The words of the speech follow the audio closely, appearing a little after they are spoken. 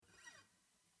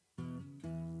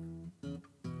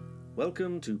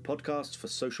Welcome to Podcasts for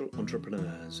Social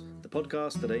Entrepreneurs, the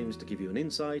podcast that aims to give you an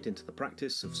insight into the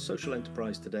practice of social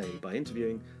enterprise today by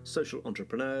interviewing social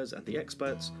entrepreneurs and the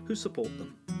experts who support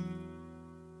them.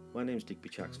 My name's Digby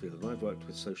Chaxfield and I've worked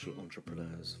with social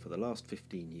entrepreneurs for the last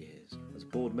 15 years, as a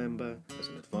board member, as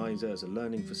an advisor, as a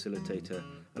learning facilitator,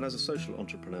 and as a social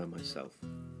entrepreneur myself.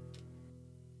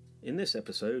 In this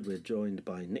episode, we're joined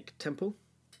by Nick Temple,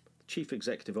 Chief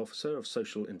Executive Officer of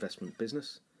Social Investment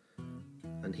Business,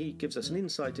 and he gives us an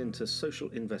insight into social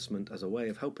investment as a way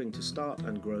of helping to start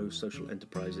and grow social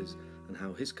enterprises and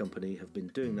how his company have been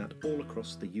doing that all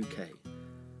across the UK.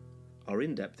 Our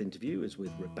in-depth interview is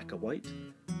with Rebecca White,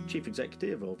 Chief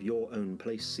Executive of Your Own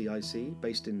Place CIC,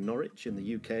 based in Norwich in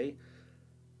the UK.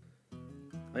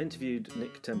 I interviewed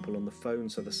Nick Temple on the phone,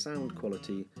 so the sound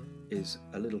quality is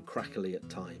a little crackly at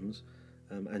times,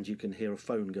 and you can hear a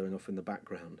phone going off in the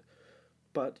background.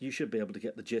 But you should be able to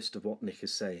get the gist of what Nick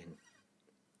is saying.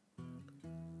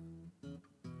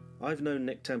 I've known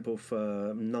Nick Temple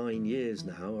for 9 years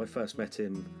now. I first met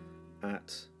him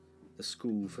at the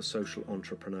School for Social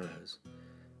Entrepreneurs.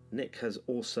 Nick has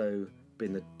also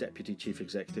been the Deputy Chief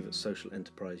Executive at Social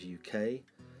Enterprise UK.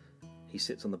 He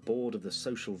sits on the board of the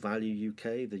Social Value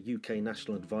UK, the UK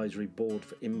National Advisory Board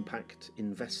for Impact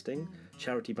Investing,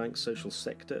 Charity Bank Social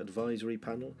Sector Advisory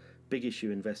Panel, Big Issue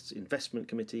Invests Investment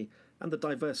Committee, and the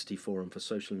Diversity Forum for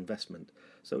Social Investment.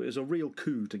 So it was a real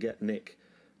coup to get Nick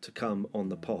to come on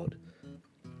the pod.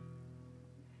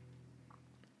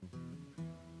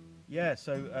 Yeah,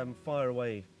 so fire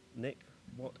away, Nick.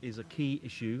 What is a key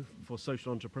issue for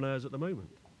social entrepreneurs at the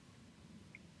moment?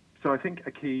 So I think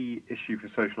a key issue for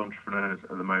social entrepreneurs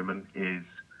at the moment is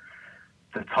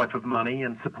the type of money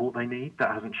and support they need.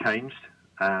 That hasn't changed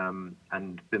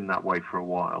and been that way for a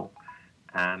while.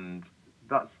 And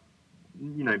that's,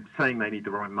 saying they need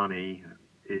the right money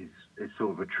is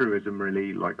sort of a truism,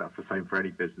 really. Like, that's the same for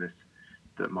any business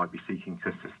that might be seeking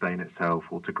to sustain itself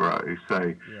or to grow.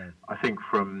 So yeah. I think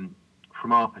from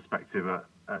our perspective at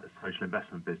Social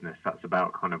Investment Business, that's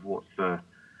about kind of what's the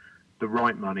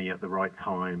right money at the right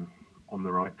time on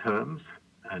the right terms.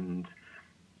 And,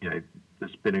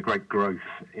 there's been a great growth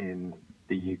in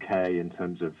the UK in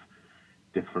terms of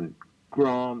different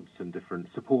grants and different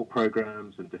support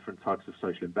programs and different types of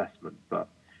social investment. But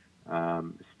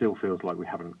it still feels like we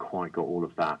haven't quite got all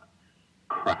of that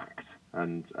cracked.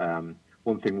 And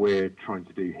one thing we're trying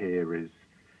to do here is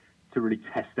to really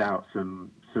test out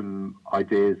some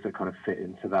ideas that kind of fit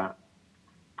into that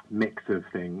mix of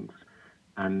things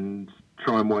and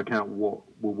try and work out what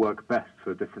will work best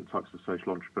for different types of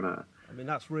social entrepreneur. I mean,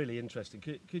 that's really interesting.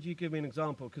 Could you give me an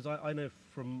example? Because I know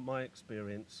from my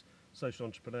experience, social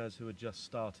entrepreneurs who are just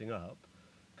starting up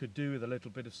could do with a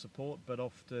little bit of support, but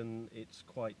often it's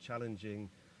quite challenging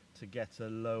to get a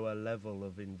lower level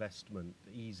of investment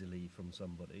easily from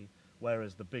somebody,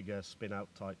 whereas the bigger spin-out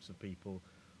types of people,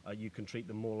 you can treat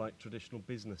them more like traditional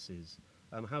businesses.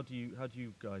 How do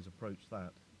you guys approach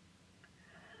that?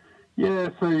 Yeah,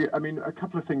 so I mean, a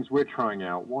couple of things we're trying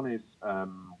out. One is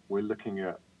we're looking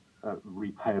at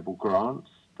repayable grants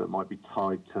that might be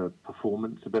tied to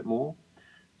performance a bit more.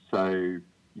 So,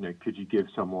 could you give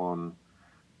someone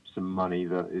some money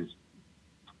that is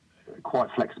quite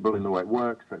flexible in the way it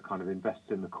works, that kind of invests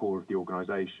in the core of the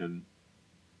organisation,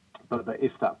 but that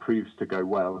if that proves to go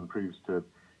well and proves to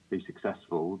be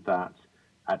successful, that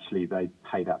actually they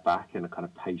pay that back in a kind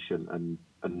of patient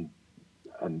and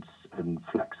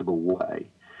flexible way.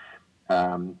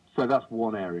 So that's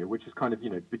one area, which is kind of,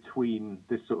 between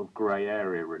this sort of grey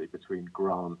area, really, between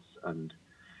grants and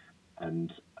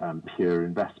pure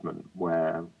investment,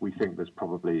 where we think there's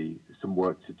probably some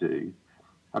work to do.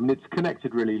 I mean, it's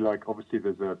connected really, like, obviously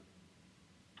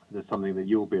there's something that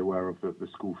you'll be aware of that the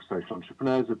School for Social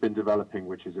Entrepreneurs have been developing,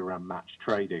 which is around match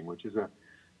trading, which is a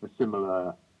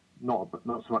similar, not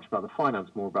so much about the finance,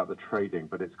 more about the trading,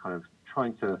 but it's kind of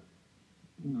trying to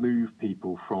move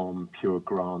people from pure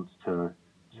grants to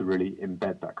really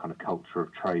embed that kind of culture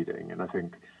of trading. And I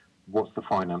think, what's the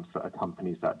finance that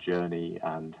accompanies that journey,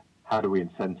 and how do we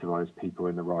incentivize people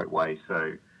in the right way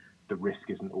so the risk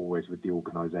isn't always with the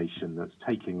organisation that's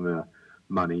taking the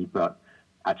money, but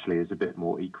actually is a bit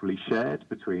more equally shared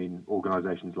between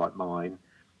organisations like mine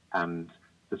and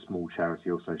the small charity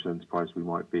or social enterprise we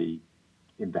might be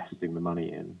investing the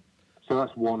money in. So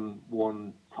that's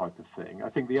one type of thing. I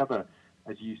think the other,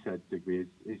 as you said, Digby,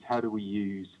 is how do we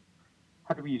use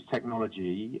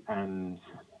technology and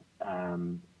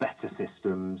better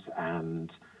systems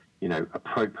and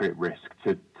appropriate risk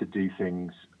to do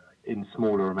things in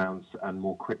smaller amounts and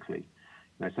more quickly.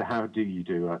 So how do you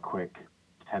do a quick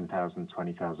 £10,000,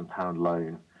 £20,000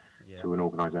 loan to an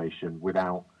organisation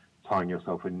without tying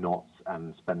yourself in knots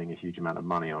and spending a huge amount of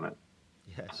money on it.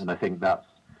 Yes. And I think that's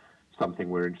something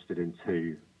we're interested in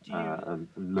too, Do you- and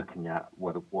looking at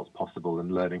what's possible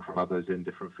and learning from others in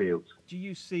different fields. Do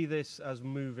you see this as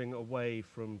moving away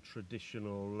from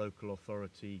traditional local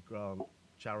authority grant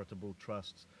charitable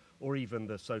trusts, or even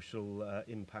the social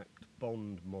impact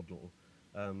bond model?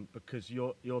 Because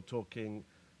you're talking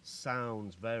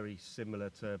sounds very similar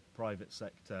to private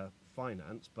sector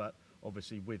finance, but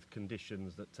obviously with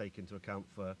conditions that take into account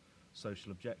for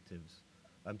social objectives.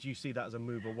 Do you see that as a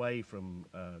move away from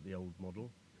the old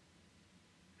model?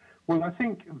 Well, I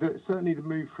think that certainly the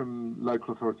move from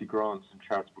local authority grants and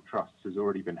charitable trusts has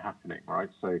already been happening, right?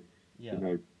 So, Yeah. you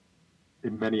know,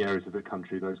 in many areas of the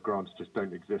country, those grants just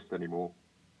don't exist anymore.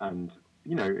 And,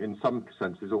 you know, in some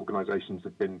senses, organisations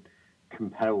have been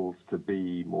compelled to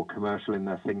be more commercial in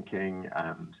their thinking,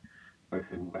 and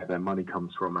both in where their money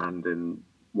comes from and in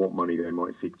what money they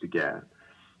might seek to get.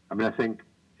 I mean, I think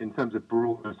in terms of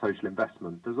broader social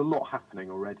investment, there's a lot happening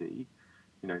already.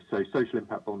 You know, so social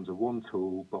impact bonds are one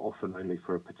tool, but often only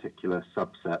for a particular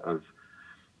subset of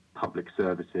public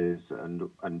services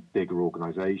and bigger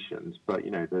organisations. But, you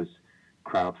know, there's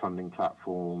crowdfunding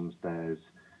platforms, there's,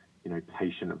 you know,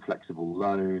 patient and flexible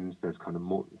loans, there's kind of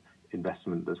more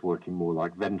investment that's working more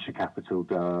like venture capital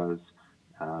does,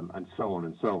 and so on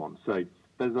and so on. So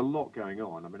there's a lot going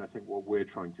on. I mean, I think what we're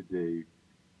trying to do,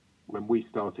 when we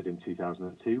started in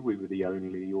 2002, we were the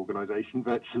only organisation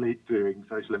virtually doing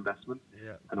social investment.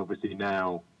 Yeah. And obviously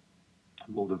now,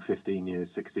 more than 15 years,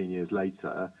 16 years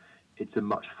later, it's a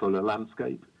much fuller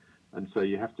landscape. And so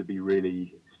you have to be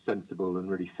really sensible and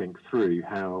really think through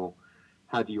how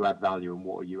do you add value and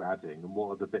what are you adding and what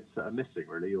are the bits that are missing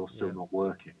really or still not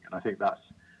working. And I think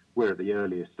we're at the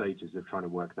earliest stages of trying to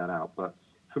work that out. But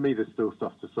for me, there's still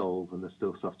stuff to solve and there's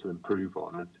still stuff to improve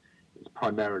on. And it's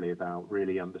primarily about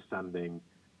really understanding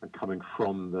and coming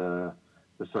from the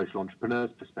social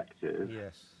entrepreneur's perspective,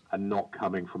 Yes. and not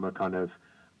coming from a kind of,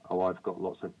 I've got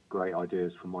lots of great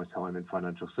ideas from my time in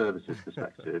financial services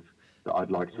perspective that I'd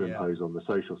like to impose on the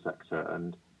social sector.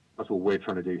 And that's what we're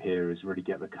trying to do here, is really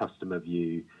get the customer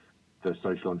view, the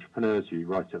social entrepreneur's view,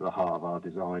 right at the heart of our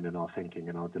design and our thinking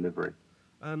and our delivery.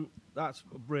 That's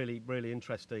really, really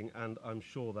interesting, and I'm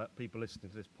sure that people listening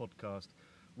to this podcast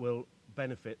will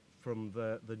benefit from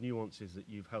the nuances that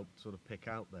you've helped sort of pick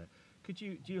out there.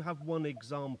 Do you have one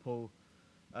example,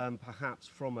 perhaps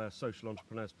from a social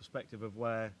entrepreneur's perspective, of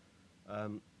where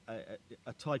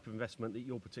a type of investment that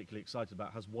you're particularly excited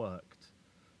about has worked?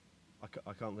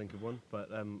 I can't think of one,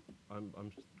 but I'm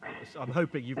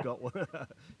hoping you've got one.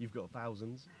 You've got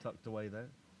thousands tucked away there.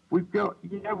 We've done.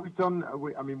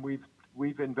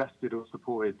 We've invested or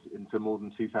supported into more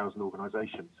than 2,000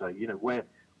 organisations. So, you know, where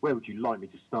would you like me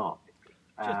to start?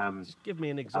 Just give me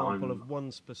an example of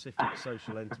one specific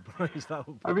social enterprise. That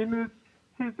would be... I mean,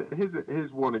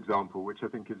 here's one example, which I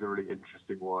think is a really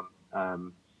interesting one.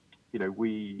 You know,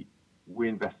 we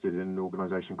invested in an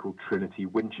organisation called Trinity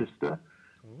Winchester.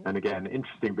 And again,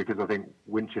 interesting because I think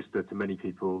Winchester to many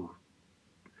people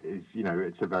is, you know,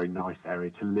 it's a very nice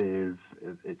area to live.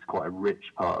 It's quite a rich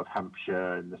part of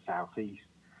Hampshire in the southeast.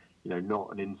 You know,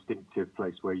 not an instinctive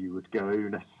place where you would go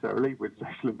necessarily with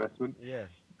social investment. Yeah.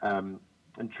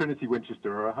 And Trinity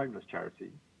Winchester are a homeless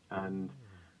charity, and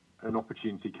an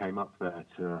opportunity came up there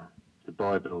to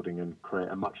buy a building and create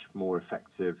a much more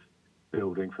effective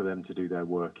building for them to do their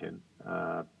work in,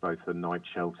 both a night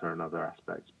shelter and other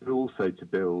aspects, but also to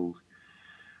build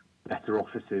better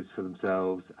offices for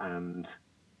themselves and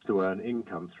to earn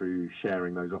income through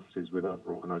sharing those offices with other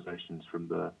organisations from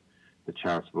the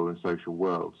charitable and social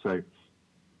world. So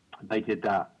they did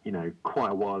that, you know,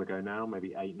 quite a while ago now, maybe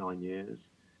 8-9 years.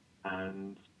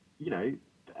 And, you know, it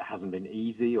hasn't been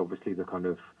easy. Obviously, the kind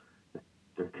of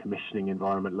the commissioning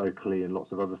environment locally and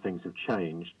lots of other things have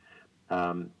changed.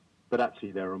 But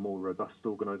actually, they're a more robust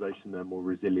organisation. They're more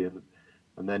resilient.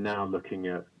 And they're now looking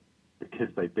at, because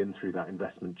they've been through that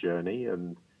investment journey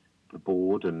and the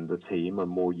board and the team are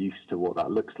more used to what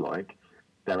that looks like,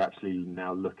 they're actually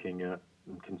now looking at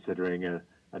and considering an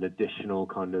additional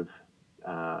kind of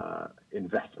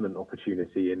investment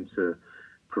opportunity into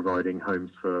providing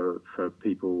homes for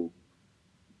people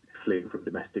fleeing from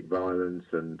domestic violence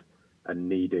and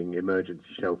needing emergency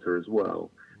shelter as well.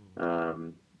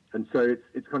 And so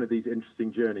it's kind of these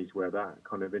interesting journeys where that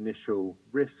kind of initial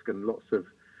risk and lots of,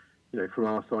 you know, from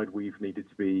our side, we've needed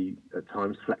to be at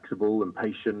times flexible and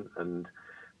patient and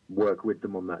work with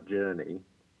them on that journey.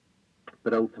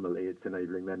 But ultimately, it's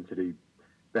enabling them to do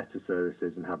better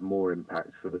services and have more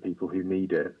impact for the people who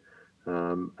need it.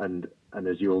 And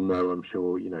as you all know, I'm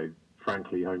sure, you know,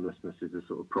 frankly, homelessness is a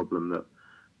sort of problem that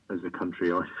as a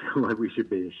country I feel like we should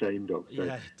be ashamed of. So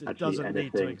yeah, it actually doesn't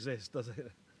need to exist, does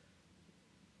it?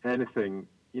 Anything,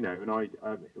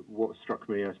 and what struck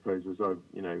me, I suppose, was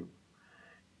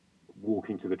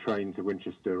walking to the train to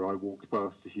Winchester, I walked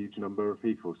past a huge number of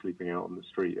people sleeping out on the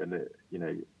street, and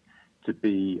to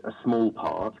be a small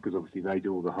part, because obviously they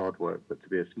do all the hard work, but to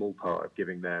be a small part of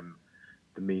giving them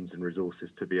the means and resources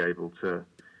to be able to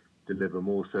deliver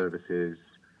more services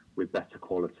with better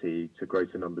quality to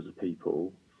greater numbers of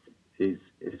people is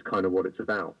kind of what it's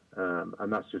about.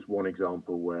 And that's just one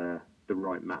example where the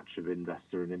right match of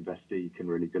investor and investee can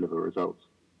really deliver results.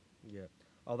 Yeah.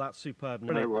 Oh, that's superb,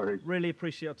 Nick. No worries. Really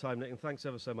appreciate your time, Nick, and thanks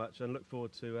ever so much, and look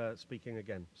forward to speaking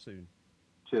again soon.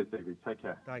 Cheers, David. Take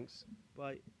care. Thanks.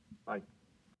 Bye. Bye.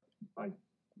 Bye.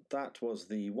 That was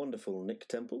the wonderful Nick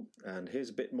Temple, and here's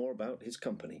a bit more about his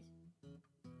company.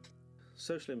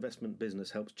 Social Investment Business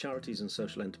helps charities and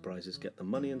social enterprises get the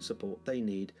money and support they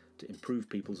need to improve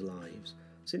people's lives.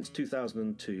 Since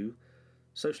 2002,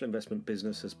 Social Investment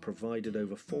Business has provided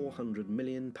over £400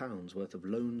 million worth of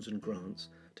loans and grants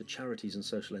to charities and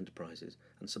social enterprises,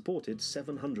 and supported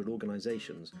 700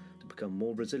 organisations to become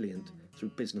more resilient through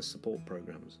business support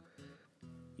programmes.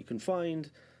 You can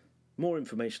find more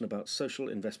information about Social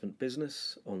Investment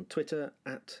Business on Twitter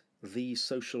at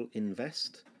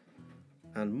 @TheSocialInvest,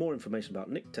 and more information about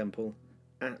Nick Temple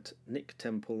at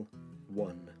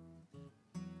NickTemple1.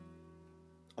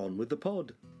 On with the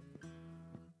pod.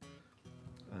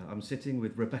 I'm sitting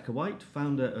with Rebecca White,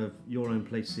 founder of Your Own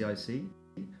Place CIC.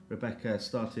 Rebecca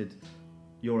started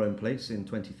Your Own Place in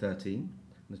 2013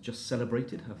 and has just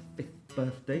celebrated her 5th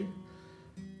birthday.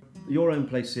 Your Own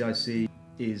Place CIC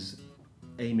is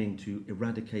aiming to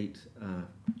eradicate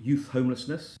youth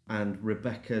homelessness, and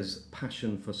Rebecca's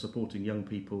passion for supporting young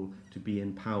people to be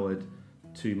empowered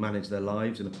to manage their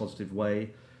lives in a positive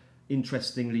way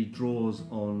interestingly draws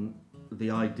on the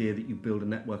idea that you build a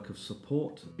network of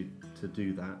support to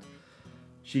do that.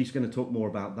 She's going to talk more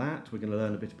about that. We're going to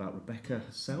learn a bit about Rebecca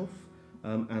herself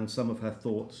and some of her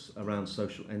thoughts around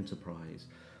social enterprise.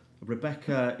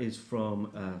 Rebecca is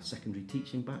from a secondary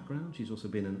teaching background. She's also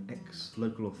been an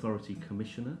ex-local authority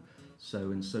commissioner,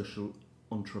 so in social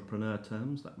entrepreneur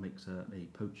terms, that makes her a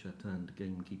poacher turned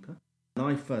gamekeeper. And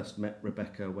I first met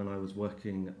Rebecca when I was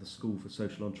working at the School for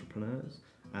Social Entrepreneurs,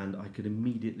 and I could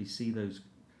immediately see those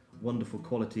wonderful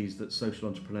qualities that social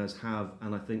entrepreneurs have,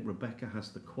 and I think Rebecca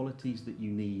has the qualities that you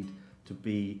need to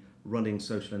be running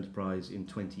social enterprise in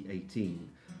 2018.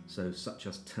 So such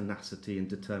as tenacity and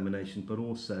determination, but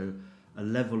also a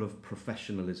level of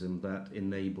professionalism that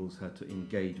enables her to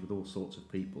engage with all sorts of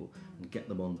people and get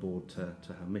them on board to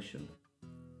her mission.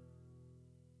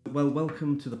 Well,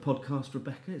 welcome to the podcast,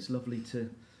 Rebecca. It's lovely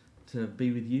to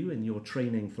be with you in your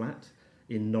training flat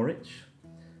in Norwich.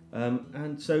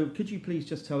 And so could you please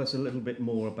just tell us a little bit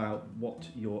more about what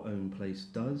Your Own Place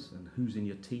does and who's in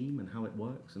your team and how it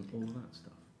works and all of that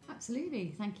stuff?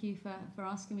 Absolutely. Thank you for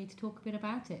asking me to talk a bit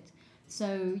about it.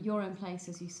 So Your Own Place,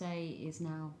 as you say, is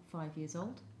now 5 years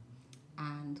old,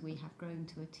 and we have grown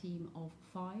to a team of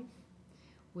 5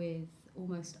 with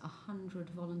almost 100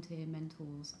 volunteer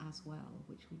mentors as well,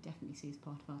 which we definitely see as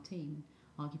part of our team.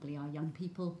 Arguably our young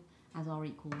people as our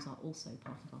equals are also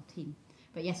part of our team.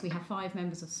 But yes, we have 5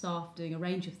 members of staff doing a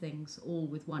range of things, all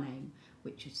with one aim,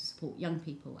 which is to support young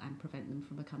people and prevent them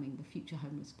from becoming the future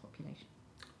homeless population.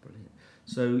 Brilliant.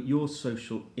 So your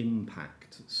social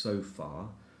impact so far,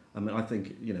 I mean, I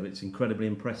think, it's incredibly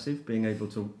impressive being able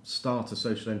to start a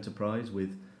social enterprise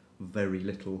with very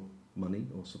little money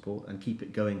or support and keep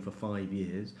it going for 5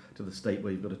 years to the state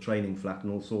where you've got a training flat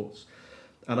and all sorts.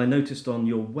 And I noticed on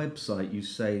your website you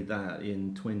say that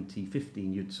in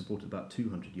 2015 you'd supported about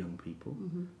 200 young people.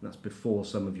 Mm-hmm. And that's before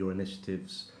some of your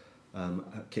initiatives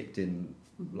kicked in,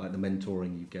 like the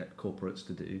mentoring you get corporates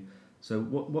to do. So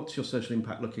what's your social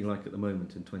impact looking like at the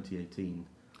moment in 2018?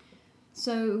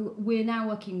 So we're now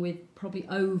working with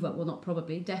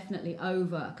definitely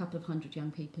over a couple of hundred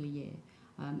young people a year.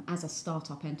 As a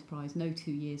start-up enterprise, no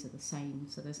 2 years are the same,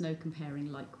 so there's no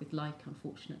comparing like with like,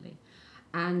 unfortunately.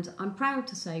 And I'm proud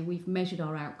to say we've measured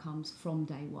our outcomes from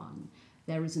day one.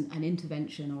 There isn't an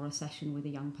intervention or a session with a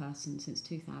young person since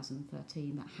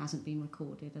 2013 that hasn't been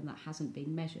recorded and that hasn't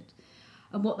been measured.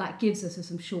 And what that gives us are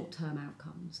some short-term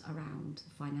outcomes around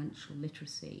financial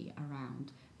literacy,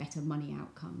 around better money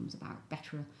outcomes, about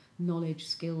better knowledge,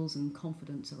 skills and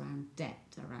confidence around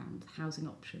debt, around housing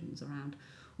options, around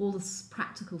all the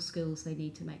practical skills they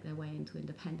need to make their way into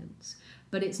independence.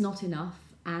 But it's not enough,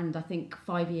 and I think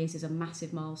 5 years is a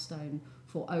massive milestone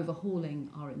for overhauling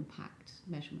our impact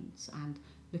measurements and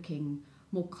looking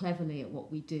more cleverly at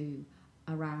what we do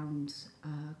around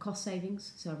cost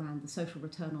savings, so around the social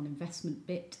return on investment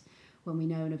bit. When we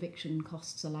know an eviction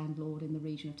costs a landlord in the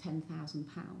region of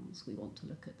 £10,000, we want to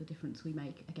look at the difference we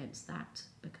make against that,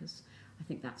 because I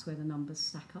think that's where the numbers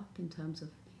stack up in terms of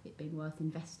it being worth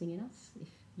investing in us if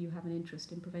you have an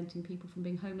interest in preventing people from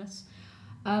being homeless.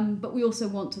 But we also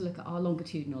want to look at our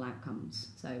longitudinal outcomes,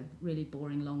 so really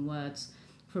boring long words,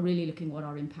 for really looking what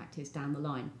our impact is down the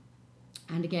line.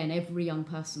 And again, every young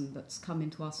person that's come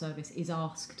into our service is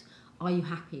asked, are you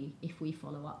happy if we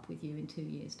follow up with you in 2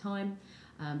 years' time?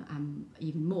 And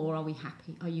even more, are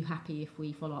you happy if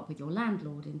we follow up with your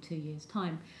landlord in 2 years'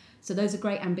 time? So those are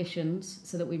great ambitions,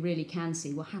 so that we really can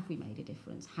see, well, have we made a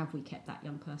difference? Have we kept that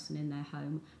young person in their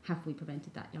home? Have we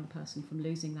prevented that young person from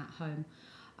losing that home?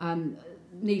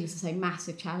 Needless to say,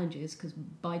 massive challenges, because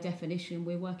by definition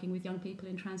we're working with young people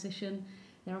in transition.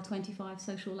 There are 25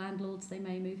 social landlords they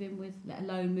may move in with, let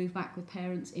alone move back with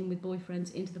parents, in with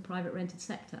boyfriends, into the private rented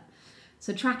sector.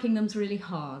 So tracking them's really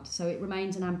hard. So it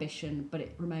remains an ambition, but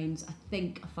it remains, I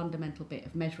think, a fundamental bit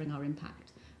of measuring our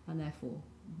impact, and therefore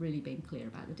really being clear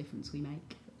about the difference we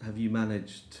make. Have you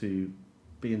managed to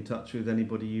be in touch with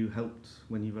anybody you helped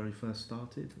when you very first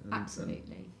started?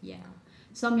 Absolutely, yeah.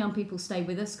 Some young people stay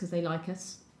with us because they like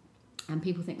us, and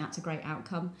people think that's a great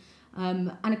outcome.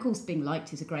 And of course, being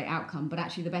liked is a great outcome, but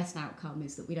actually the best outcome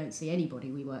is that we don't see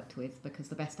anybody we worked with, because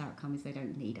the best outcome is they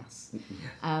don't need us.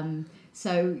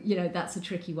 So, that's a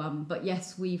tricky one. But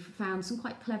yes, we've found some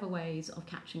quite clever ways of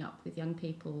catching up with young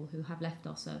people who have left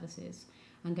our services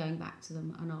and going back to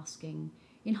them and asking,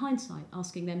 in hindsight,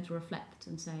 asking them to reflect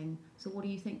and saying, so what do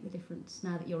you think the difference,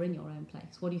 now that you're in your own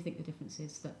place, what do you think the difference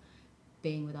is that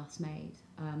being with us made?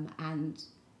 And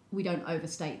we don't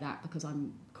overstate that, because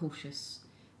I'm cautious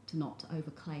to not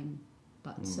overclaim,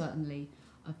 but certainly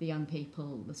of the young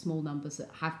people, the small numbers that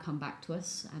have come back to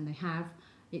us, and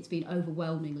it's been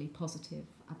overwhelmingly positive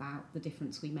about the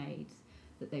difference we made,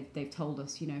 that they've told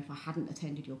us, if I hadn't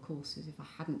attended your courses, if I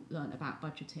hadn't learnt about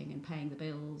budgeting and paying the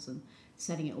bills and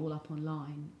setting it all up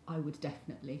online, I would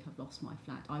definitely have lost my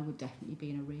flat, I would definitely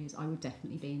be in arrears, I would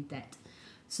definitely be in debt.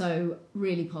 So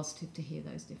really positive to hear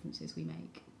those differences we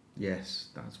make. Yes,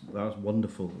 that was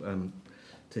wonderful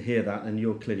to hear that, and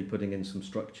you're clearly putting in some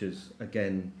structures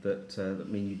again that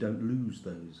mean you don't lose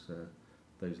those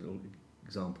little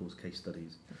examples, case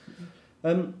studies.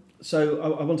 So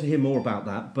I want to hear more about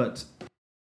that, but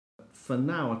for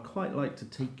now I'd quite like to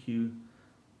take you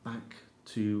back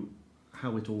to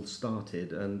how it all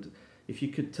started, and if you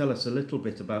could tell us a little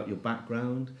bit about your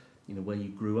background, where you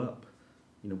grew up,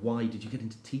 why did you get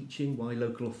into teaching, why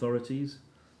local authorities?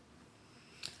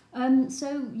 I'm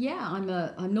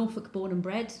Norfolk born and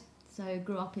bred, so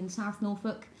grew up in South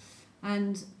Norfolk,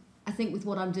 and I think with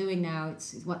what I'm doing now,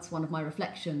 it's one of my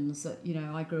reflections that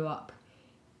I grew up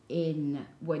in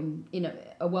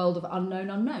a world of unknown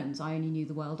unknowns. I only knew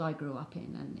the world I grew up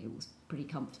in, and it was pretty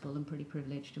comfortable and pretty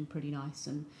privileged and pretty nice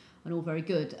and all very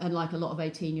good. And like a lot of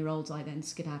 18-year-olds, I then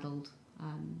skedaddled,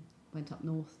 went up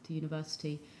north to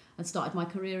university and started my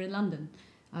career in London.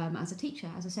 As a teacher,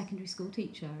 as a secondary school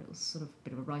teacher. It was sort of a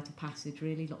bit of a rite of passage,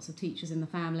 really. Lots of teachers in the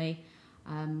family.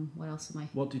 What else am I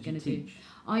What did you teach? Do?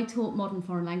 I taught modern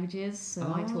foreign languages,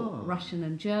 so I taught Russian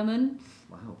and German,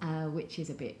 which is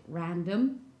a bit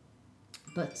random.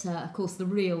 But, of course, the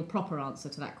real proper answer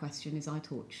to that question is I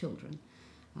taught children.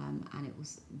 And it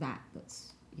was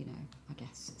that's, I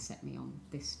guess set me on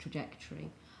this trajectory.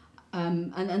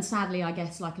 And sadly, I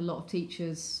guess, like a lot of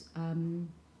teachers,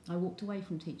 I walked away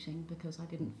from teaching because I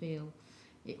didn't feel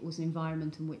it was an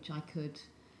environment in which I could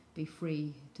be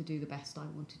free to do the best I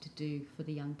wanted to do for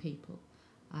the young people.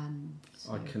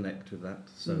 I connect with that.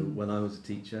 So when I was a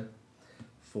teacher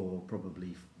for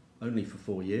probably only for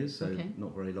 4 years, so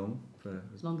not very long.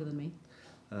 Longer than me.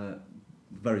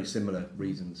 Very similar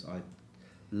reasons. I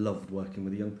loved working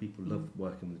with the young people, loved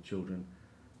working with the children,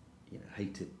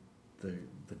 hated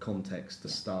the context, the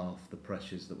staff, the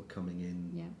pressures that were coming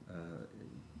in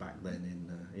back then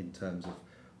in terms of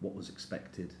what was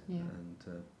expected and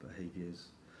behaviours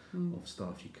of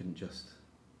staff. You couldn't just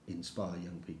inspire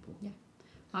young people. Yeah,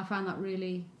 I found that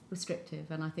really restrictive,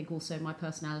 and I think also my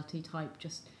personality type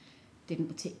just didn't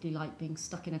particularly like being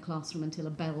stuck in a classroom until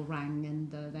a bell rang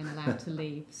and then allowed to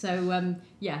leave. So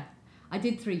I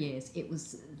did 3 years. It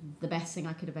was the best thing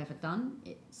I could have ever done.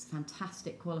 It's a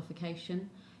fantastic qualification.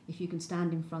 If you can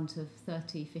stand in front of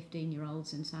 30,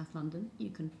 15-year-olds in South London, you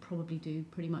can probably do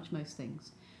pretty much most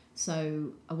things.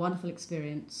 So a wonderful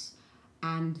experience.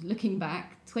 And looking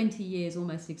back, 20 years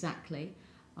almost exactly,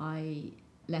 I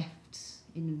left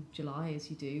in July, as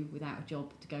you do, without a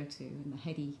job to go to, in the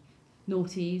heady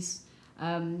noughties.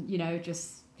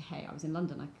 Hey, I was in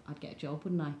London, I'd get a job,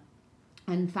 wouldn't I?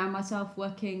 and found myself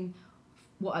working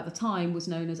what at the time was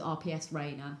known as RPS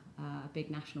Rainer, a big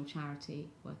national charity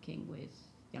working with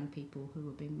young people who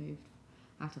were being moved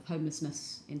out of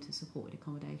homelessness into supported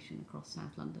accommodation across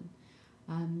South London.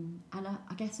 And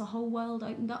I guess a whole world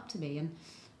opened up to me. And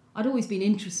I'd always been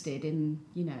interested in,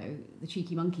 the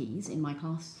cheeky monkeys in my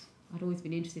class. I'd always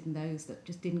been interested in those that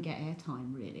just didn't get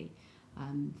airtime, really,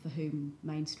 for whom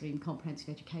mainstream comprehensive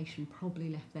education probably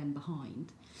left them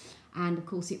behind. And of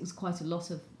course, it was quite a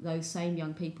lot of those same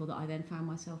young people that I then found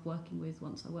myself working with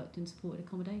once I worked in supported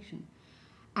accommodation.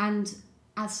 And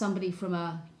as somebody from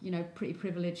a, pretty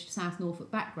privileged South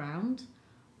Norfolk background,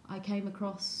 I came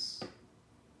across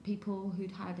people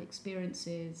who'd had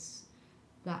experiences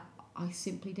that I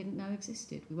simply didn't know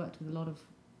existed. We worked with a lot of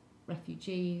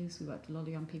refugees, we worked with a lot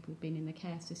of young people who'd been in the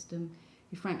care system,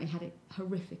 who frankly had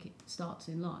horrific starts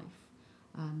in life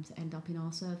to end up in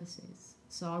our services.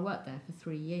 So I worked there for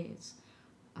 3 years,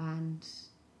 and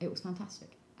it was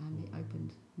fantastic, and it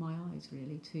opened my eyes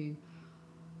really to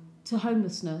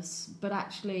homelessness, but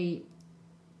actually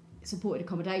supported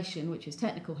accommodation, which is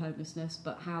technical homelessness,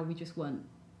 but how we just weren't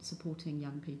supporting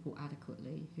young people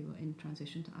adequately who are in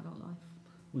transition to adult life.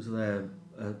 Was there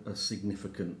a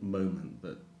significant moment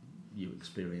that you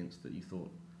experienced that you thought,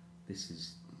 this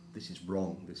is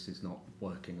wrong, this is not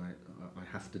working, I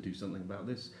have to do something about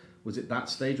this? Was it that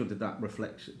stage, or did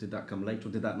that come later,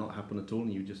 or did that not happen at all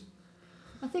and you just...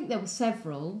 I think there were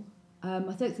several. I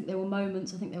don't think there were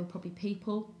moments, I think there were probably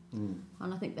people.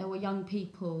 And I think there were young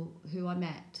people who I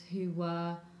met who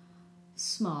were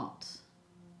smart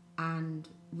and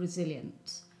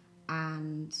resilient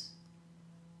and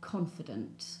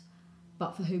confident,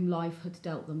 but for whom life had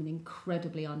dealt them an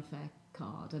incredibly unfair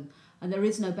card. And there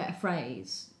is no better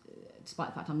phrase, despite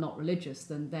the fact I'm not religious,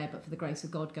 than there but for the grace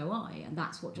of God go I. And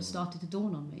that's what just started to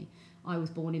dawn on me. I was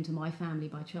born into my family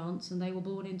by chance, and they were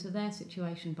born into their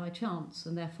situation by chance,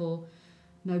 and therefore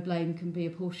no blame can be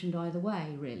apportioned either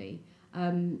way, really.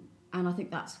 And I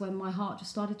think that's when my heart just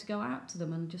started to go out to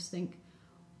them and just think,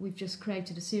 we've just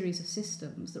created a series of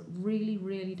systems that really,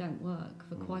 really don't work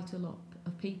for quite a lot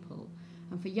of people.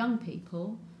 And for young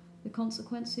people, the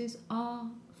consequences are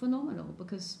phenomenal,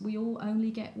 because we all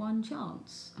only get one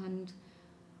chance, and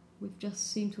we've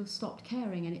just seemed to have stopped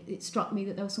caring. And it struck me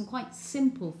that there were some quite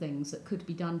simple things that could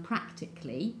be done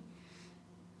practically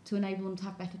to enable them to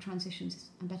have better transitions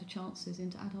and better chances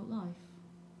into adult life.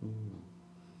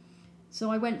 So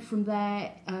I went from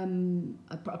there,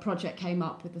 a project came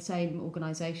up with the same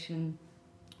organisation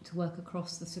to work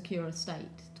across the secure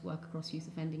estate, to work across youth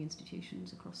offending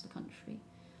institutions across the country,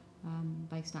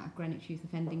 based out of Greenwich Youth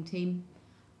Offending Team.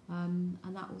 And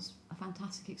that was a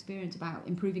fantastic experience about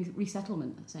improving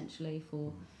resettlement, essentially,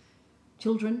 for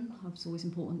children. It's always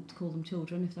important to call them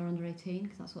children if they're under 18,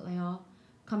 because that's what they are,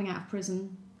 coming out of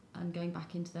prison and going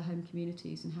back into their home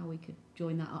communities, and how we could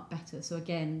join that up better. So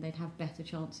again, they'd have better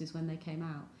chances when they came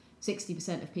out.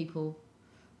 60% of people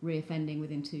reoffending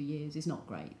within 2 years is not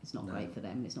great. It's not great for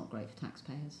them, and it's not great for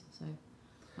taxpayers. So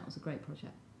that was a great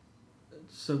project.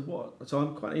 So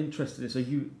I'm quite interested in, so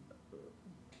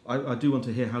I do want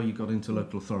to hear how you got into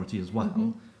local authority as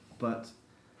well, but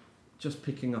just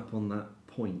picking up on that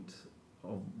point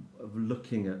of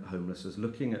looking at homelessness,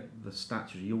 looking at the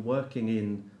statutory, you're working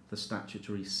in the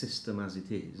statutory system as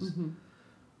it is.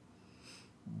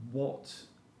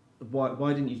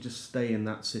 Why didn't you just stay in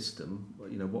that system?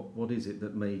 What is it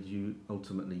that made you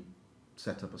ultimately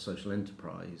set up a social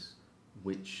enterprise,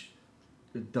 which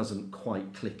doesn't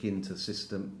quite click into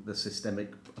the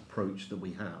systemic approach that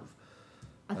we have?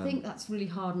 I think that's really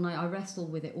hard, and I wrestle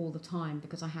with it all the time,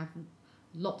 because I have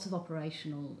lots of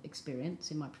operational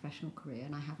experience in my professional career,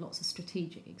 and I have lots of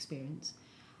strategic experience.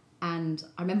 And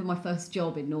I remember my first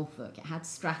job in Norfolk, it had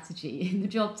strategy in the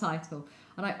job title.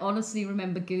 And I honestly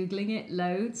remember Googling it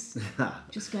loads,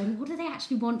 just going, what do they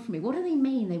actually want from me? What do they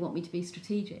mean they want me to be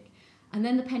strategic? And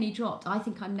then the penny dropped. I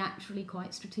think I'm naturally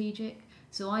quite strategic.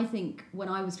 So I think when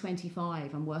I was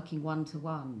 25, I'm working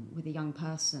one-to-one with a young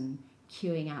person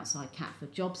queuing outside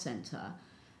Catford Job Centre.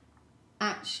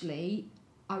 Actually,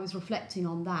 I was reflecting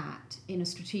on that in a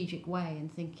strategic way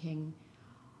and thinking,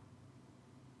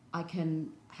 I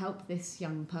can help this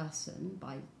young person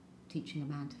by teaching a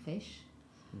man to fish,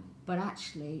 but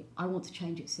actually I want to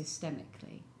change it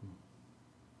systemically.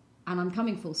 And I'm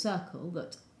coming full circle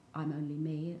that I'm only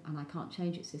me and I can't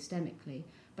change it systemically,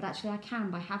 but actually I can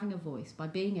by having a voice, by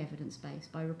being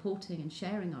evidence-based, by reporting and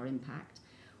sharing our impact.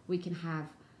 We can have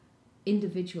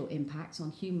individual impacts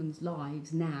on humans'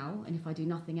 lives now, and if I do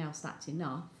nothing else, that's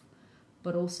enough.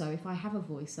 But also, if I have a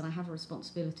voice, then I have a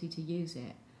responsibility to use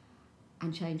it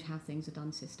and change how things are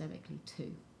done systemically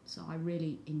too. So I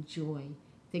really enjoy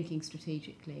thinking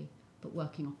strategically, but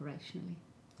working operationally.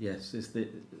 Yes, it's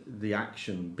the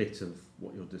action bit of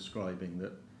what you're describing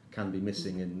that can be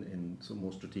missing in some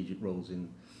more strategic roles in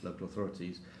local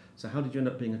authorities. So how did you end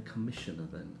up being a commissioner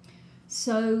then?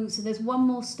 So there's one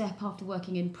more step after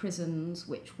working in prisons,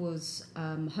 which was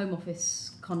Home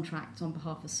Office contract on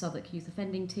behalf of Southwark Youth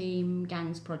Offending Team,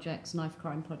 gangs projects, knife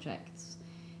crime projects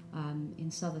in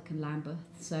Southwark and Lambeth.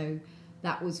 So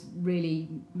that was really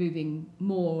moving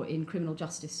more in criminal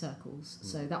justice circles.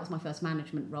 So that was my first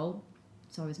management role.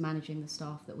 So I was managing the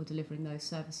staff that were delivering those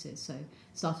services. So it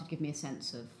started to give me a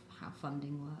sense of how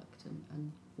funding worked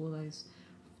and all those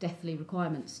deathly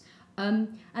requirements.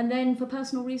 And then for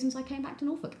personal reasons, I came back to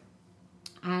Norfolk.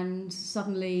 And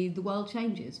suddenly the world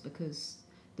changes, because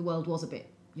the world was a bit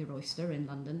your oyster in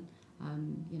London.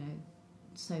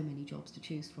 So many jobs to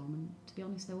choose from. And to be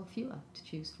honest, there were fewer to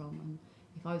choose from. And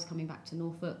if I was coming back to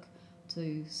Norfolk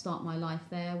to start my life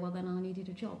there, well, then I needed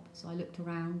a job. So I looked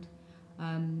around.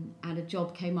 And a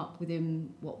job came up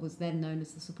within what was then known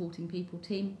as the Supporting People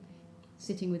team,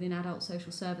 sitting within Adult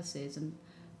Social Services, and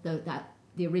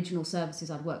the original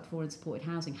services I'd worked for in supported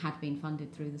housing had been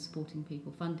funded through the Supporting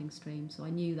People funding stream, so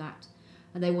I knew that.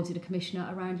 And they wanted a commissioner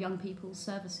around young people's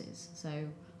services, so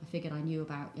I figured I knew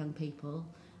about young people,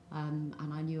 and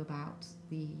I knew about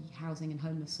the housing and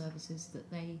homeless services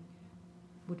that they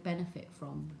would benefit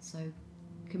from. So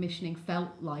commissioning felt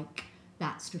like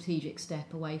that strategic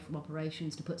step away from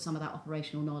operations to put some of that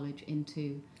operational knowledge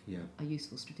into a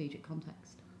useful strategic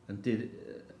context. And did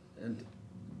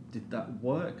that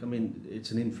work? I mean, it's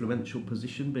an influential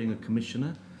position, being a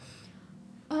commissioner.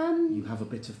 You have a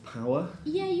bit of power.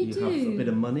 Yeah, you do. You have a bit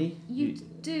of money. You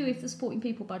do, if the Supporting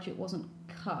People budget wasn't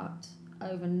cut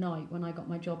overnight when I got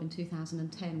my job in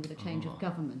 2010 with a change of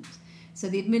government. So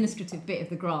the administrative bit of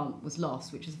the grant was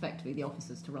lost, which is effectively the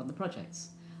officers to run the projects.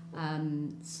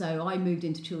 So I moved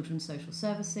into Children's Social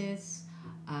Services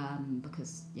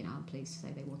because, I'm pleased to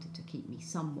say they wanted to keep me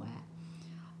somewhere.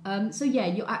 So yeah,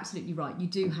 you're absolutely right. You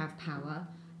do have power.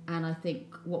 And I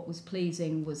think what was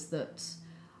pleasing was that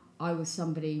I was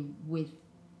somebody with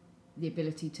the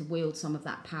ability to wield some of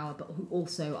that power, but who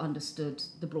also understood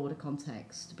the broader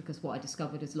context, because what I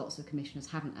discovered is lots of commissioners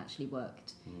haven't actually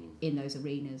worked in those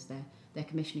arenas. They're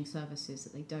commissioning services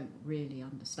that they don't really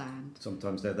understand.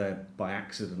 Sometimes they're there by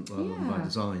accident rather than by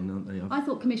design, aren't they? I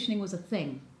thought commissioning was a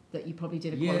thing that you probably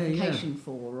did a qualification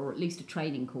for, or at least a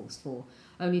training course for,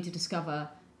 only to discover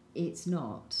it's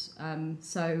not. I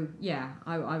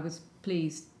was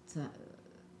pleased to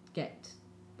get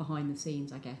behind the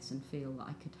scenes, I guess, and feel that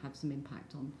I could have some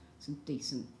impact on some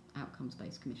decent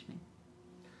outcomes-based commissioning.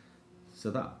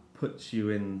 So that puts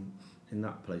you in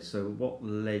that place. So what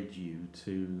led you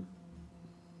to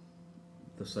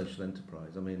the social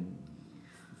enterprise? I mean,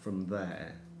 from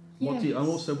there, what did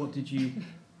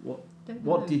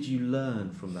you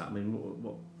learn from that? I mean,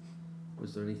 what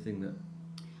was there anything that?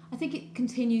 I think it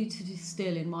continued to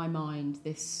distill in my mind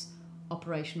this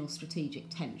operational strategic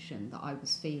tension that I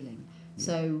was feeling.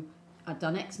 So I'd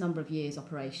done X number of years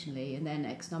operationally, and then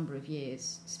X number of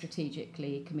years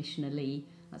strategically, commissionerly,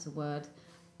 that's a word.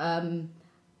 And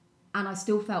I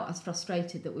still felt as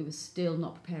frustrated that we were still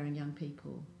not preparing young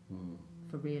people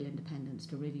for real independence,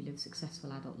 to really live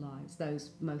successful adult lives, those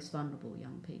most vulnerable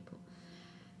young people.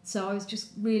 So I was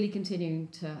just really continuing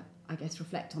to, I guess,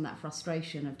 reflect on that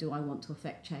frustration of, do I want to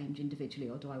affect change individually,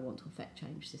 or do I want to affect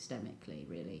change systemically,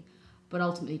 really? But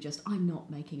ultimately just, I'm not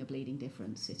making a bleeding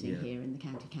difference sitting here in the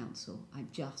county council. I'm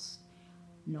just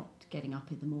not getting up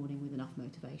in the morning with enough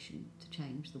motivation to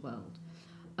change the world.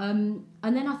 And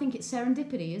then I think it's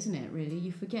serendipity, isn't it, really?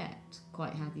 You forget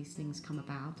quite how these things come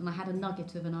about. And I had a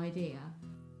nugget of an idea.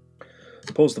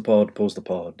 Pause the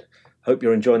pod. Hope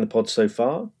you're enjoying the pod so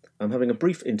far. I'm having a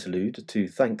brief interlude to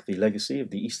thank the legacy of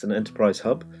the Eastern Enterprise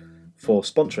Hub for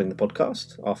sponsoring the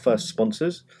podcast, our first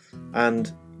sponsors,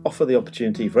 and offer the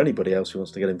opportunity for anybody else who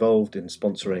wants to get involved in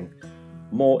sponsoring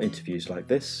more interviews like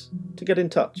this to get in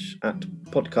touch at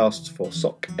Podcasts for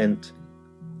SOC Ent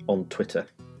on Twitter.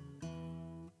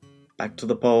 Back to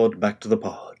the pod.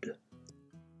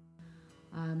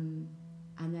 And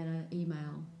then an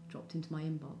email dropped into my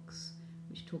inbox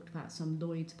which talked about some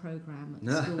Lloyd's programme at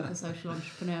the School for Social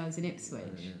Entrepreneurs in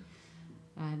Ipswich.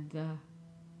 And there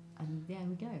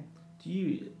we go. Do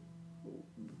you,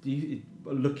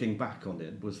 looking back on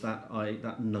it, was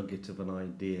that nugget of an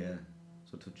idea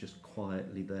sort of just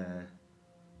quietly there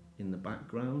in the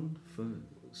background for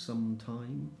some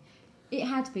time? It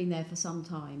had been there for some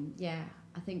time, yeah.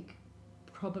 I think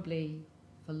probably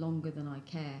for longer than I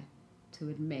care to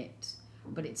admit,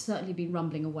 but it's certainly been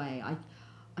rumbling away.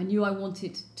 I knew I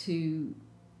wanted to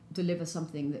deliver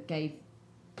something that gave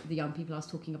the young people I was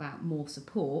talking about more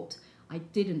support, I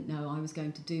didn't know I was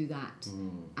going to do that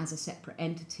as a separate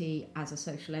entity, as a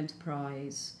social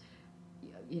enterprise.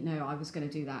 I was going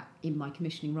to do that in my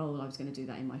commissioning role. I was going to do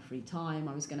that in my free time.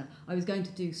 I was going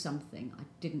to do something. I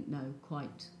didn't know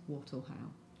quite what or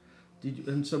how.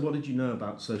 And so what did you know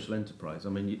about social enterprise? I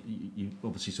mean, you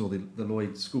obviously saw the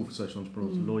Lloyd's School for Social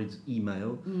Entrepreneurs, Lloyd's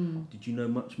email. Did you know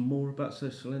much more about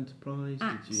social enterprise?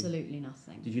 Absolutely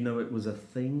nothing. Did you know it was a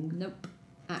thing? Nope,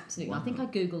 absolutely. Wow. I think I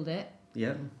Googled it.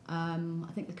 Yeah. I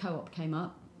think the co-op came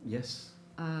up. Yes.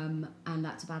 And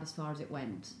that's about as far as it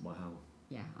went. Wow.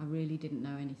 Yeah, I really didn't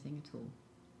know anything at all.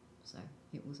 So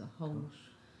it was a whole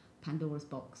Pandora's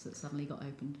box that suddenly got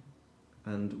opened.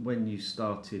 And when you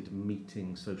started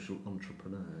meeting social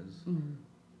entrepreneurs,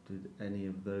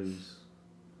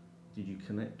 did you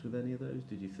connect with any of those?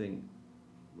 Did you think,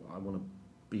 I want to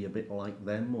be a bit like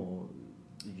them, or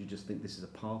did you just think this is a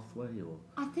pathway? Or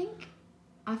I think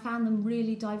I found them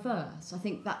really diverse. I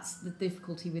think that's the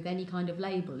difficulty with any kind of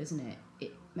label, isn't it?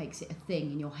 It makes it a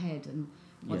thing in your head, and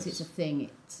once it's a thing,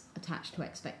 it's attached to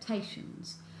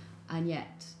expectations. And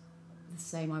yet, the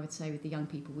same I would say with the young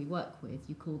people we work with,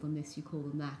 you call them this, you call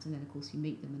them that, and then of course you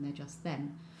meet them and they're just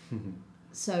them.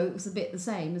 So it was a bit the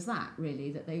same as that, really,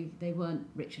 that they weren't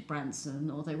Richard Branson,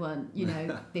 or they weren't,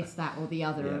 this, that or the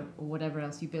other, or whatever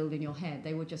else you build in your head.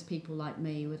 They were just people like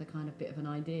me with a kind of bit of an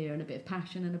idea and a bit of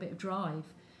passion and a bit of drive.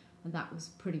 And that was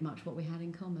pretty much what we had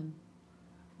in common.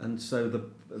 And so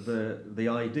the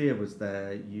idea was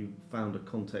there. You found a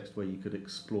context where you could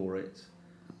explore it.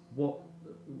 What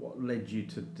led you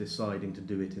to deciding to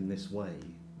do it in this way?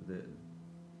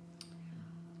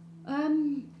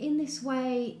 In this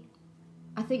way,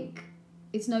 I think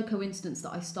it's no coincidence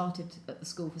that I started at the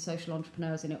School for Social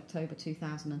Entrepreneurs in October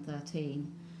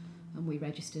 2013, and we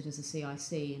registered as a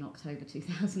CIC in October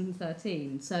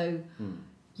 2013. So,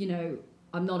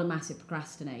 I'm not a massive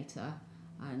procrastinator.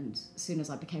 And as soon as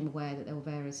I became aware that there were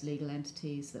various legal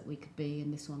entities that we could be,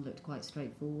 and this one looked quite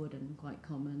straightforward and quite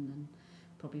common and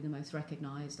probably the most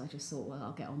recognised, I just thought, well,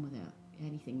 I'll get on with it.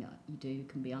 Anything that you do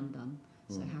can be undone.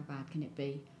 So how bad can it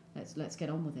be? Let's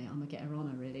get on with it. I'm a getter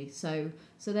on really. So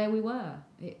there we were.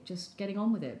 Just getting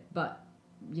on with it. But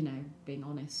being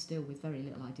honest, still with very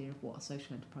little idea of what a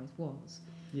social enterprise was.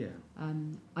 Yeah.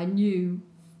 I knew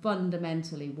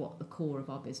fundamentally what the core of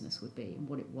our business would be and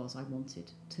what it was I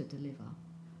wanted to deliver.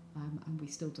 And we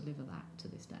still deliver that to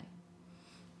this day.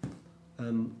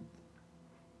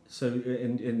 So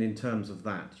in terms of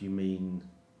that, you mean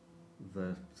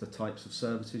the types of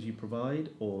services you provide,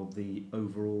 or the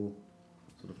overall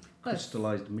sort of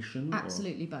crystallised mission?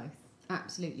 Absolutely both.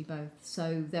 Absolutely both.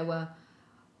 So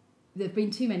there've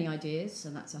been too many ideas,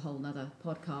 and that's a whole other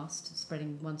podcast,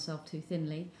 spreading oneself too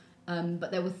thinly.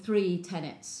 But there were 3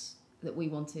 tenets that we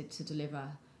wanted to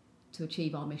deliver to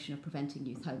achieve our mission of preventing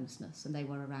youth homelessness, and they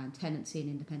were around tenancy and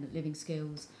independent living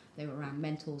skills, they were around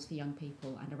mentors for young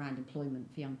people, and around employment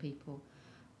for young people.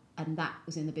 And that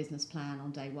was in the business plan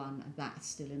on day one, and that's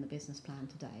still in the business plan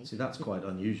today. See, that's quite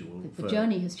unusual. The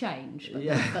journey has changed,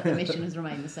 but the mission has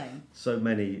remained the same. So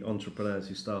many entrepreneurs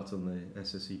who start on the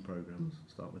SSE programmes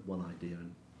start with one idea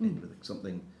and end with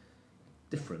something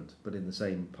different, but in the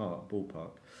same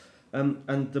ballpark.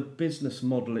 And the business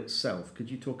model itself,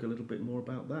 could you talk a little bit more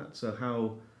about that? So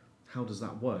how does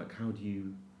that work? How do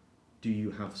you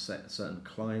have certain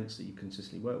clients that you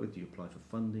consistently work with? Do you apply for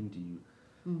funding? Do you?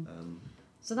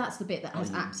 So that's the bit that has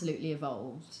absolutely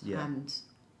evolved. Yeah. And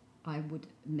I would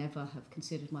never have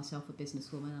considered myself a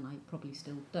businesswoman, and I probably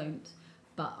still don't.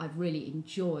 But I've really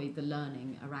enjoyed the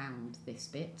learning around this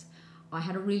bit. I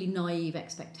had a really naive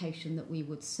expectation that we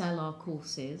would sell our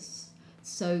courses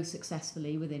so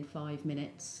successfully within 5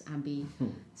 minutes and be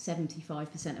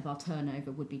 75% of our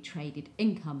turnover would be traded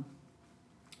income.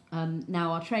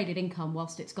 Now our traded income,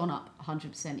 whilst it's gone up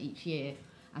 100% each year,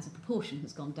 as a proportion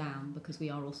has gone down because we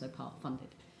are also part funded.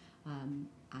 And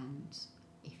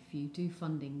if you do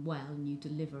funding well and you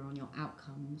deliver on your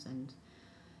outcomes and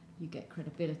you get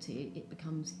credibility, it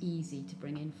becomes easy to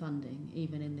bring in funding,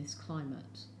 even in this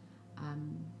climate.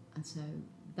 And so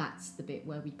that's the bit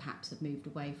where we perhaps have moved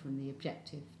away from the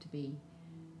objective to be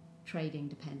trading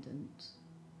dependent.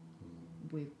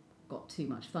 We've got too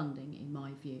much funding, in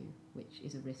my view, which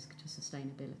is a risk to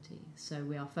sustainability. So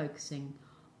we are focusing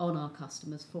on our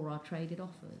customers for our traded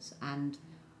offers. And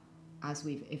as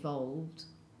we've evolved,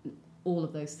 all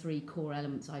of those 3 core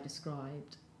elements I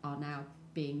described are now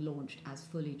being launched as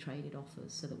fully traded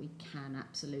offers so that we can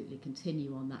absolutely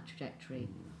continue on that trajectory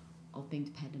of being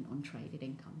dependent on traded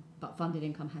income. But funded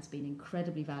income has been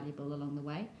incredibly valuable along the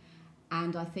way,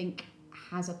 and I think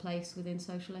has a place within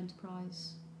social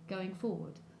enterprise going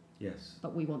forward. Yes.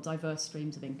 But we want diverse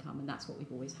streams of income, and that's what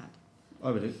we've always had.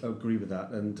 I would agree with that.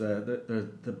 And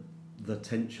the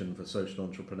tension for social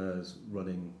entrepreneurs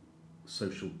running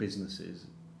social businesses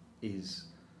is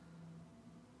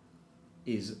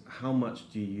how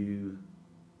much do you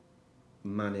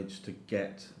manage to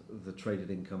get the traded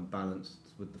income balanced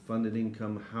with the funded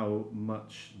income? How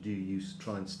much do you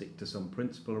try and stick to some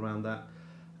principle around that?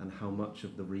 And how much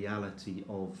of the reality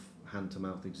of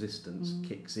hand-to-mouth existence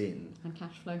kicks in? And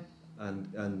cash flow.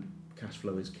 And cash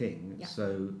flow is king. Yeah.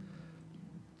 So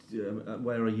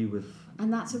where are you with?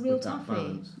 And that's a real with that toughie.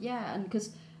 balance? Yeah, and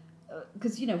because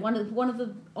one of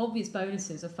the obvious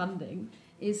bonuses of funding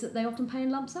is that they often pay in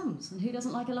lump sums, and who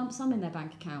doesn't like a lump sum in their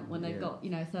bank account when they've got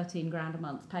 13 grand a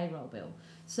month payroll bill?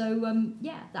 So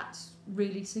that's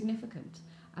really significant.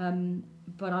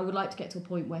 But I would like to get to a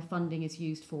point where funding is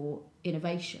used for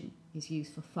innovation, is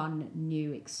used for fun,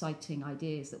 new, exciting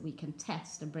ideas that we can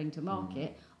test and bring to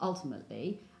market,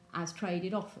 ultimately, as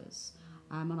traded offers.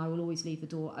 And I will always leave the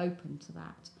door open to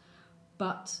that.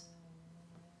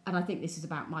 And I think this is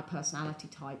about my personality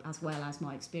type as well as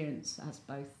my experience as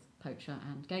both poacher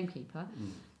and gamekeeper.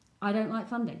 I don't like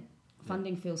funding.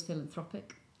 Funding feels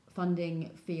philanthropic. Funding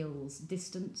feels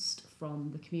distanced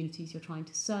from the communities you're trying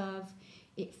to serve.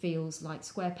 It feels like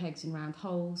square pegs in round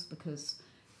holes because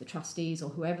the trustees or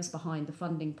whoever's behind the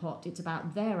funding pot, it's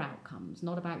about their outcomes,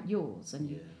 not about yours. And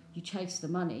you chase the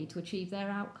money to achieve their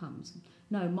outcomes.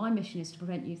 No, my mission is to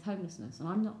prevent youth homelessness. And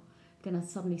I'm not going to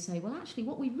suddenly say, well, actually,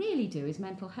 what we really do is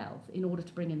mental health in order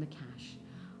to bring in the cash.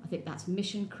 I think that's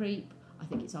mission creep. I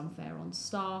think it's unfair on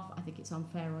staff. I think it's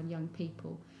unfair on young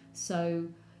people. So,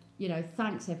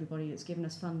 thanks everybody that's given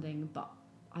us funding. But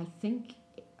I think,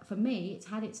 for me, it's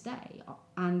had its day.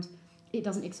 And it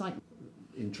doesn't excite me.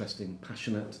 Interesting,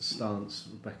 passionate stance.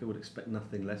 Rebecca, would expect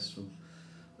nothing less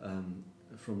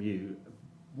from you.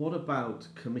 What about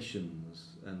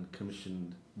commissions and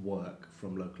commissioned work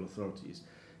from local authorities?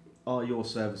 Are your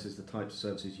services the types of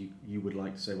services you would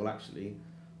like to say, well, actually,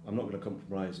 I'm not going to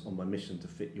compromise on my mission to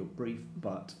fit your brief,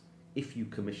 but if you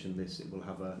commission this, it will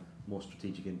have a more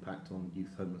strategic impact on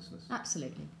youth homelessness?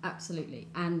 Absolutely, absolutely.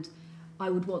 And I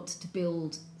would want to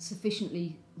build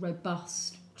sufficiently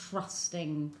robust,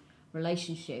 trusting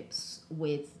relationships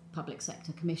with public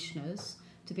sector commissioners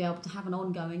to be able to have an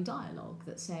ongoing dialogue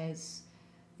that says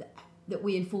that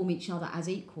we inform each other as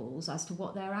equals as to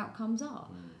what their outcomes are.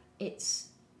 It's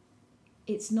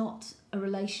not a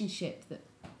relationship that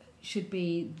should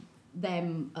be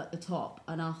them at the top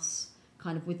and us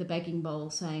kind of with the begging bowl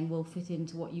saying we'll fit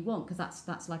into what you want, because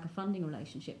that's like a funding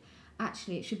relationship.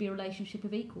 Actually, it should be a relationship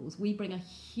of equals. We bring a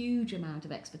huge amount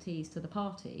of expertise to the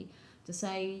party to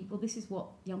say, well, this is what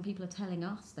young people are telling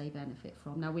us they benefit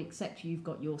from. Now, we accept you've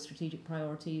got your strategic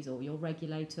priorities or your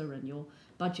regulator and your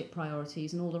budget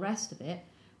priorities and all the rest of it,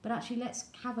 but actually let's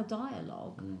have a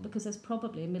dialogue, because there's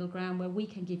probably a middle ground where we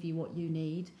can give you what you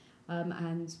need,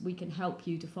 and we can help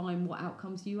you define what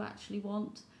outcomes you actually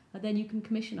want, and then you can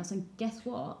commission us and guess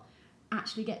what?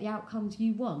 Actually get the outcomes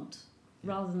you want,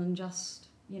 rather than just,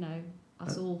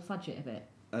 us all fudge it a bit.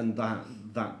 And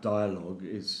that dialogue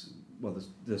is, well,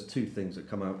 there's two things that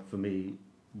come out for me.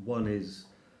 One is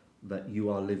that you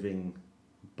are living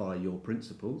by your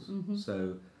principles,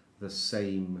 so the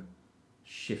same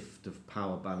shift of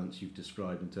power balance you've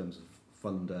described in terms of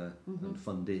funder and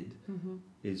funded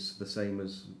is the same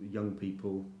as young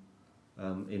people,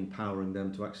 empowering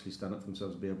them to actually stand up for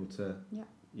themselves and be able to,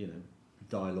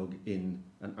 dialogue in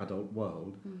an adult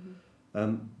world.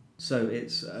 So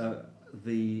it's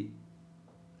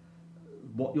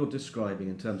what you're describing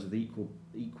in terms of the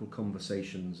equal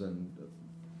conversations and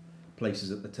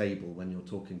places at the table when you're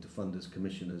talking to funders,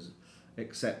 commissioners,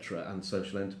 etc., and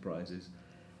social enterprises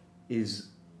is,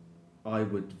 I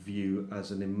would view,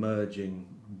 as an emerging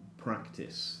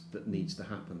practice that needs to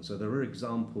happen. So there are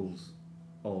examples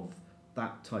of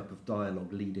that type of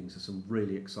dialogue leading to some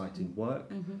really exciting work.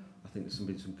 I think there's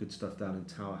been some good stuff down in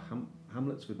Tower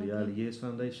Hamlets with the Early Years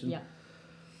Foundation.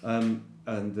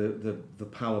 And the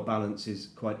power balance is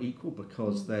quite equal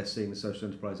because they're seeing the social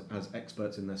enterprise as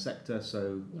experts in their sector,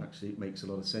 so actually it makes a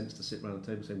lot of sense to sit around the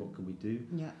table saying, what can we do?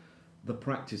 The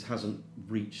practice hasn't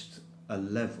reached a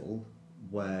level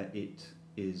where it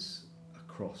is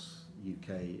across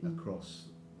UK, across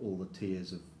all the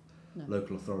tiers of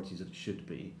local authorities that it should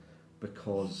be,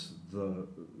 because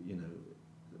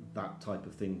that type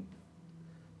of thing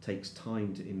takes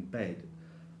time to embed.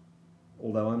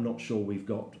 Although I'm not sure we've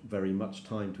got very much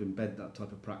time to embed that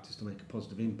type of practice to make a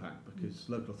positive impact, because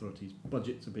local authorities'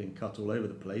 budgets are being cut all over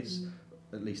the place.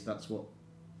 At least that's what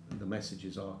the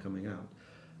messages are coming out.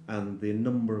 and the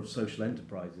number of social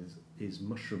enterprises is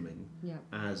mushrooming Yeah.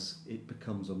 as it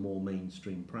becomes a more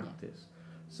mainstream practice.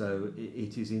 So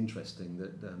it is interesting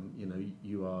that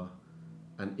you are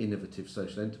an innovative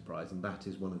social enterprise, and that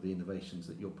is one of the innovations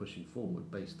that you're pushing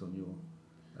forward based on your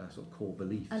sort of core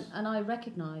beliefs. And I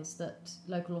recognise that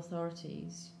local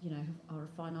authorities, are a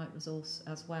finite resource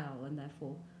as well, and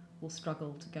therefore will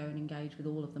struggle to go and engage with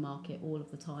all of the market all of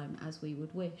the time as we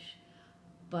would wish.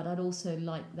 But I'd also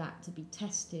like that to be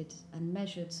tested and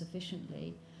measured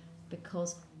sufficiently,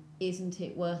 because isn't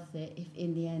it worth it if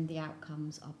in the end the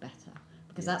outcomes are better?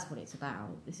 Because that's what it's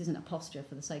about. This isn't a posture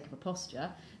for the sake of a posture.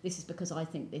 This is because I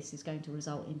think this is going to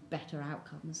result in better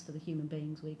outcomes for the human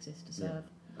beings we exist to serve.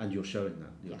 Yeah. And you're showing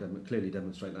that. You're clearly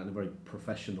demonstrating that in a very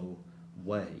professional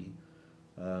way,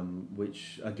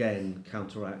 which again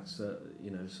counteracts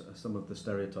some of the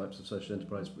stereotypes of social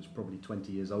enterprise, which are probably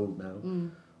 20 years old now,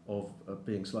 of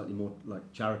being slightly more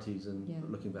like charities and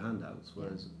looking for handouts,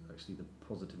 whereas actually the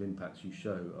positive impacts you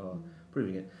show are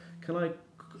proving it. Can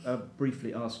I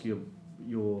briefly ask you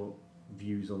your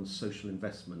views on social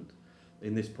investment?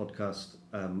 In this podcast,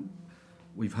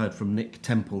 we've heard from Nick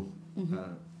Temple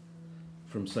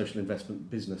from Social Investment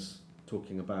Business,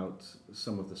 talking about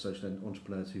some of the social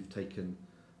entrepreneurs who've taken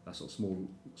sort of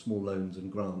small loans and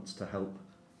grants to help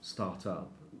start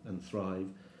up and thrive.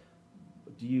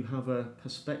 Do you have a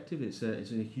perspective? It's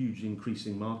a huge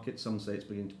increasing market. Some say it's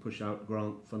beginning to push out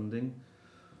grant funding.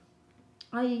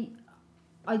 I'm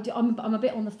a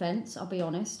bit on the fence, I'll be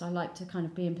honest. I like to kind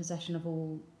of be in possession of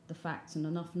all the facts and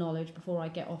enough knowledge before I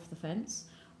get off the fence.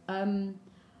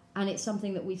 And it's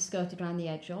something that we've skirted around the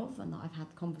edge of, and that I've had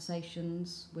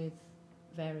conversations with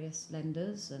various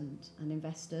lenders and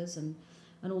investors and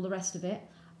all the rest of it.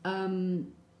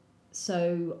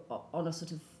 So on a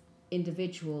sort of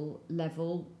individual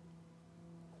level,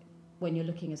 when you're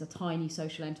looking as a tiny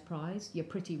social enterprise, you're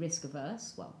pretty risk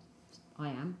averse. Well, I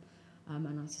am.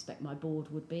 And I suspect my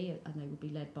board would be, and they would be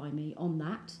led by me on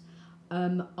that.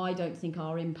 I don't think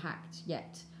our impact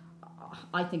yet,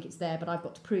 I think it's there, but I've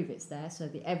got to prove it's there. So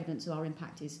the evidence of our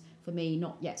impact is, for me,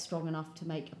 not yet strong enough to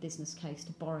make a business case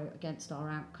to borrow against our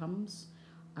outcomes.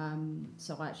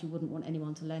 So I actually wouldn't want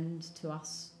anyone to lend to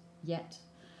us yet.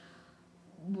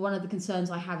 One of the concerns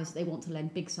I have is they want to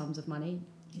lend big sums of money.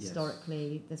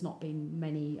 Historically, there's not been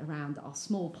many around that are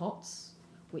small pots,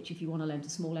 which if you want to lend to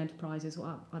small enterprises,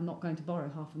 well, I'm not going to borrow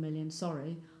 $500,000,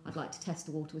 sorry. I'd like to test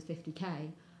the water with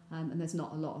 50k, and there's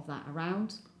not a lot of that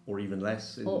around. Or even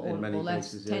less in many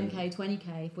cases. 10k,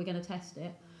 20k if we're going to test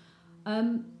it.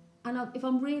 If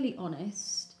I'm really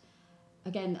honest,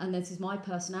 again, and this is my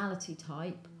personality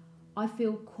type, I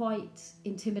feel quite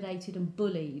intimidated and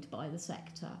bullied by the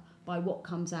sector, by what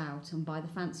comes out and by the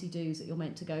fancy do's that you're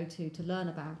meant to go to learn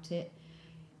about it.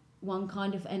 One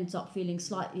kind of ends up feeling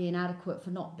slightly inadequate for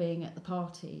not being at the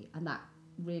party, and that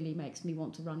really makes me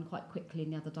want to run quite quickly in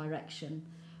the other direction,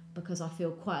 because I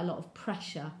feel quite a lot of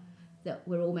pressure that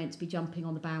we're all meant to be jumping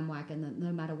on the bandwagon, that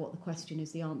no matter what the question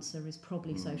is, the answer is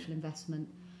probably social investment.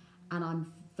 And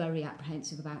I'm very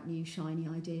apprehensive about new shiny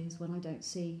ideas when I don't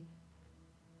see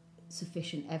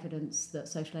sufficient evidence that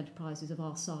social enterprises of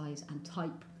our size and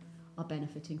type are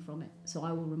benefiting from it. So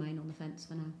I will remain on the fence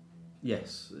for now.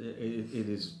 Yes, it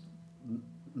is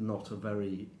not a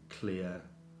very clear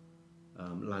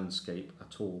landscape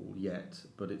at all yet,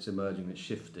 but it's emerging, it's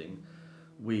shifting.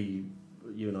 You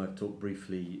and I have talked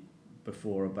briefly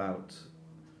before about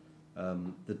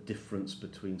the difference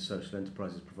between social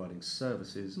enterprises providing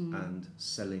services and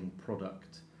selling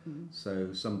product.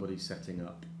 So somebody setting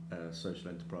up a social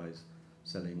enterprise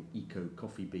selling eco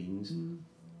coffee beans,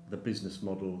 the business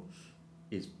model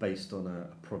is based on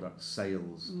a product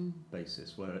sales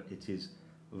basis, where it is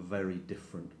a very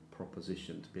different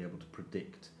proposition to be able to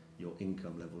predict your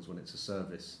income levels when it's a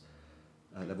service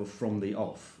level from the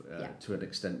off to an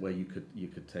extent where you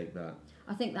could take that.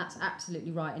 I think that's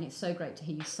absolutely right, and it's so great to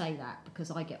hear you say that,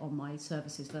 because I get on my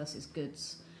services versus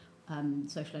goods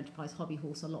social enterprise hobby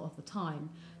horse a lot of the time.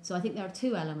 So I think there are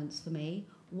two elements for me.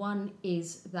 One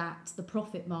is that the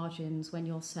profit margins when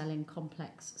you're selling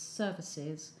complex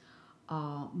services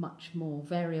are much more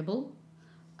variable,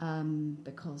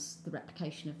 because the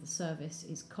replication of the service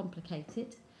is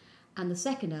complicated. And the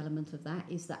second element of that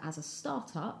is that as a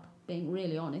startup, being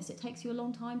really honest, it takes you a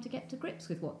long time to get to grips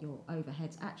with what your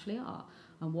overheads actually are,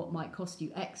 and what might cost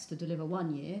you X to deliver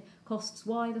 1 year costs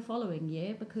Y the following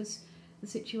year, because the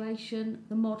situation,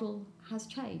 the model has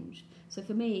changed. So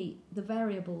for me, the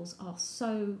variables are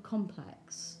so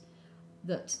complex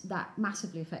that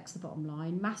massively affects the bottom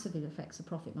line, massively affects the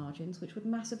profit margins, which would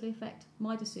massively affect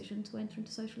my decision to enter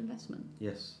into social investment.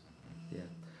 Yes, yeah.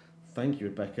 Thank you,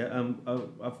 Rebecca.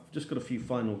 I've just got a few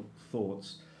final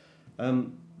thoughts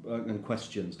and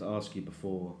questions to ask you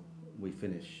before we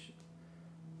finish.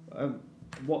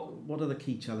 What are the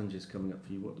key challenges coming up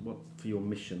for you? What for your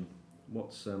mission?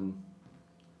 What's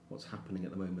happening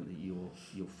at the moment that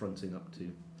you're fronting up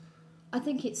to? I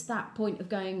think it's that point of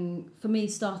going, for me,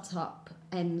 startup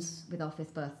ends with our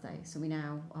 5th birthday, so we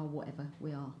now are whatever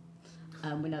we are.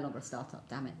 We're no longer a startup,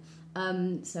 damn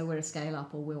it. So we're a scale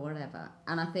up or we're whatever.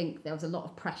 And I think there was a lot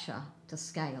of pressure to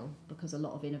scale because a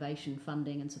lot of innovation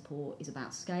funding and support is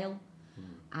about scale.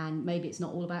 And maybe it's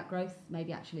not all about growth.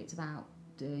 Maybe actually it's about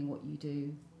doing what you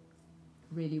do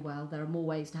really well. There are more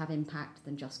ways to have impact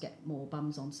than just get more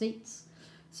bums on seats.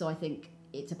 So I think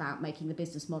it's about making the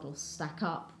business model stack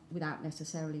up without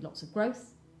necessarily lots of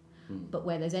growth. But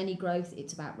where there's any growth,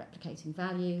 it's about replicating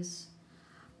values.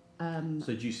 So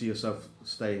do you see yourself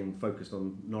staying focused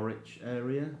on Norwich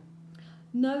area?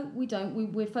 No, we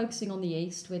don't. We're focusing on the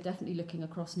east. We're definitely looking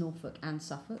across Norfolk and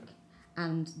Suffolk.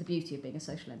 And the beauty of being a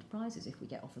social enterprise is if we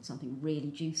get offered something really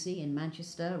juicy in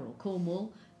Manchester or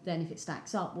Cornwall, then if it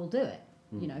stacks up, we'll do it.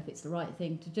 You know, if it's the right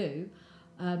thing to do.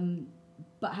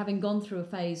 But having gone through a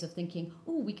phase of thinking,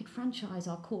 oh, we could franchise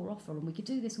our core offer and we could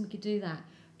do this and we could do that.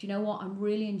 Do you know what? I'm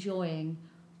really enjoying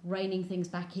reining things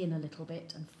back in a little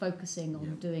bit and focusing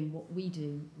on doing what we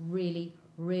do really,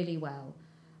 really well.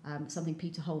 Something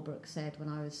Peter Holbrook said when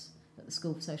I was at the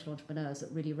School for Social Entrepreneurs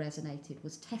that really resonated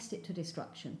was test it to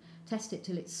destruction. Test it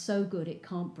till it's so good it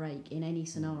can't break in any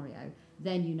scenario.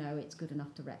 Then you know it's good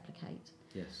enough to replicate.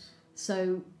 Yes.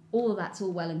 So all of that's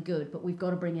all well and good, but we've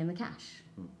got to bring in the cash.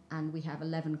 And we have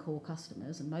 11 core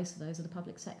customers, and most of those are the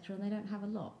public sector, and they don't have a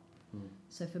lot.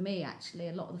 So for me, actually,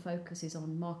 a lot of the focus is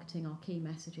on marketing our key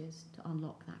messages to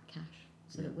unlock that cash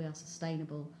so that we are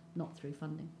sustainable, not through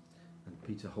funding. And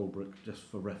Peter Holbrook, just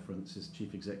for reference, is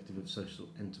Chief Executive of Social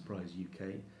Enterprise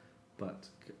UK, but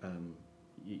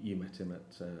you met him at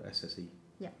SSE.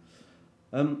 Yeah.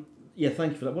 Thank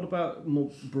you for that. What about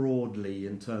more broadly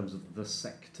in terms of the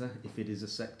sector, if it is a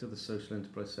sector, the social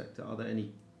enterprise sector? Are there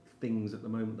any things at the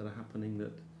moment that are happening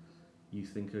that you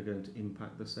think are going to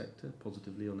impact the sector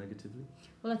positively or negatively?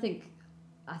 Well, I think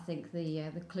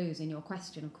the clues in your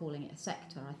question of calling it a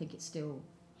sector, I think it's still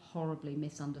horribly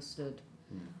misunderstood.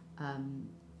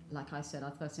 Like I said,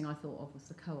 the first thing I thought of was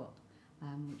the co-op,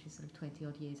 which is sort of 20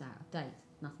 odd years out of date.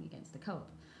 Nothing against the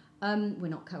co-op. We're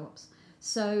not co-ops.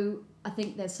 So I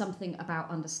think there's something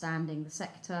about understanding the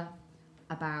sector,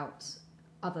 about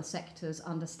other sectors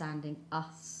understanding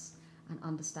us and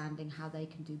understanding how they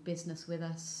can do business with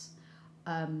us.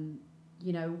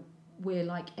 You know, we're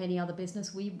like any other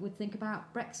business. We would think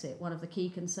about Brexit. One of the key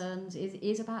concerns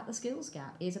is about the skills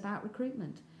gap, is about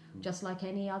recruitment. Just like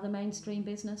any other mainstream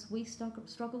business, we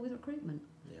struggle with recruitment.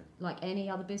 Yeah. Like any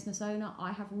other business owner,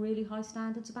 I have really high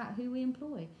standards about who we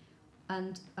employ.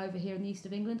 And over here in the east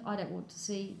of England, I don't want to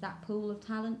see that pool of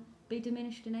talent be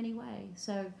diminished in any way.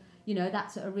 So, you know,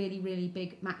 that's at a really, really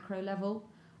big macro level,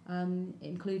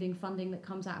 including funding that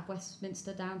comes out of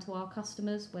Westminster down to our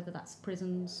customers, whether that's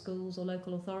prisons, schools or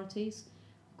local authorities.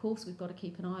 Of course, we've got to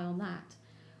keep an eye on that.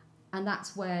 And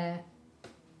that's where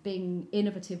being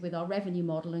innovative with our revenue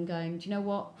model and going, do you know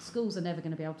what? Schools are never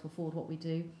going to be able to afford what we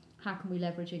do. How can we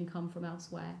leverage income from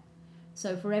elsewhere?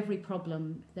 So for every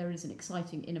problem, there is an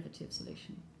exciting, innovative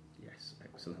solution. Yes,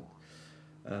 excellent.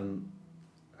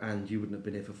 And you wouldn't have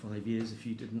been here for 5 years if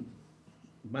you didn't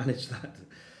manage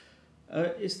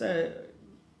that. Is there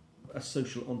a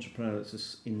social entrepreneur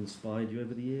that's inspired you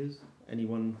over the years?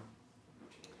 Anyone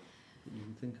that you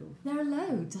can think of? There are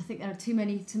loads. I think there are too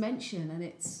many to mention, and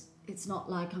it's not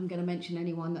like I'm going to mention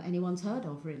anyone that anyone's heard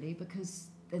of, really, because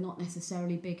they're not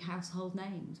necessarily big household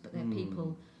names, but they're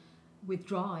people with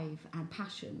drive and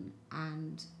passion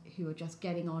and who are just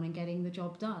getting on and getting the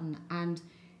job done, and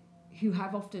who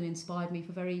have often inspired me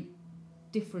for very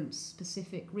different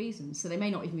specific reasons. So they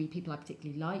may not even be people I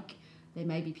particularly like. They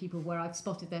may be people where I've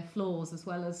spotted their flaws as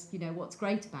well as, you know, what's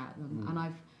great about them. And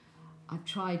I've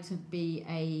tried to be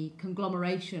a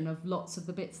conglomeration of lots of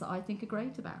the bits that I think are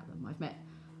great about them. I've met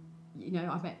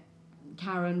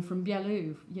Karen from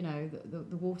Bielu, you know,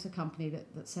 the water company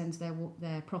that sends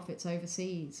their profits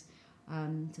overseas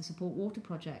to support water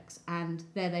projects, and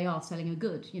there they are selling a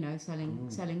good, you know,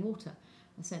 selling water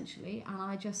essentially. And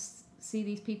I just see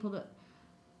these people that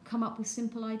come up with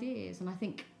simple ideas, and I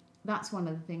think that's one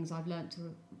of the things I've learned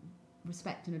to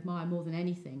respect and admire more than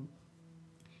anything,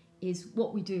 is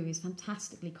what we do is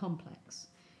fantastically complex,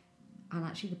 and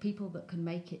actually the people that can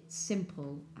make it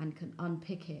simple and can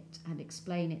unpick it and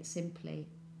explain it simply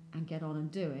and get on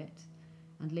and do it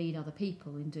and lead other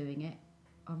people in doing it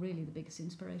are really the biggest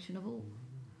inspiration of all.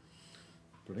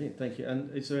 Brilliant, thank you.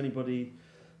 And is there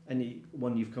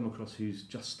anyone you've come across who's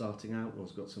just starting out or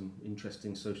has got some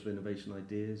interesting social innovation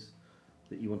ideas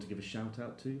that you want to give a shout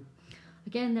out to?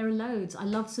 Again, there are loads. I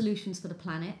love Solutions for the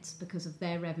Planet because of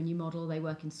their revenue model. They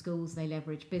work in schools, they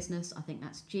leverage business. I think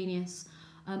that's genius.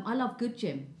 I love Good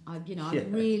Gym. I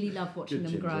really love watching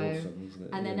them grow. Awesome, isn't it?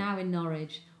 And they're now in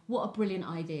Norwich. What a brilliant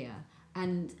idea.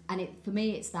 And for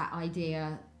me, it's that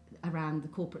idea around the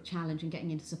corporate challenge and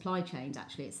getting into supply chains.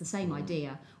 Actually, it's the same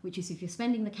idea, which is if you're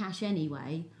spending the cash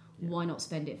anyway, why not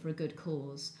spend it for a good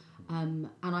cause? And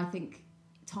I think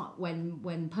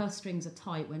when purse strings are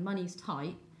tight, when money's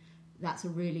tight, that's a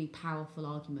really powerful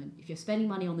argument. If you're spending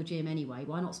money on the gym anyway,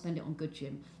 why not spend it on Good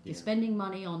Gym? If you're spending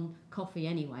money on coffee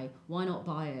anyway, why not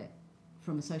buy it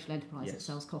from a social enterprise that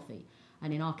sells coffee?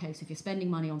 And in our case, if you're spending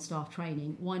money on staff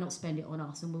training, why not spend it on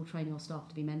us and we'll train your staff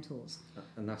to be mentors?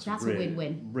 And that's really, a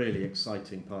win-win. Really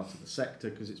exciting part of the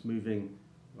sector because it's moving.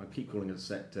 I keep calling it a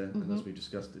sector, and as we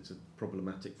discussed, it's a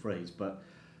problematic phrase, but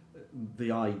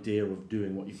the idea of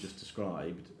doing what you've just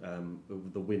described,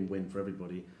 the win-win for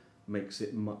everybody, makes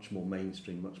it much more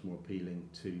mainstream, much more appealing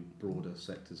to broader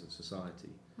sectors of society.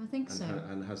 I think so.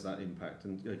 And has that impact.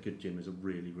 And Good Gym is a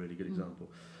really, really good example.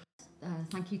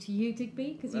 Thank you to you,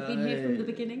 Digby, because you've been here from the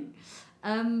beginning.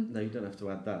 No, you don't have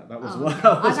to add that. That was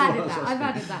I've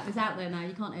added that. It's out there now.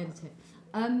 You can't edit it.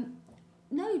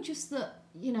 No, just that,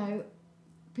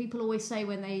 people always say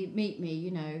when they meet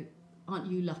me, aren't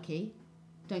you lucky?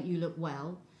 Don't you look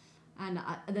well? And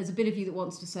there's a bit of you that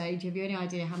wants to say, do you have any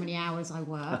idea how many hours I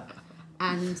work?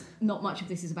 And not much of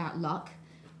this is about luck.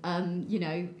 You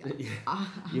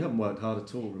haven't worked hard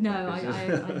at all, Rebecca.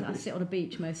 No, I sit on a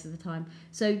beach most of the time.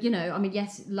 So,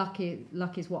 yes, luck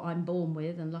is what I'm born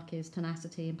with, and luck is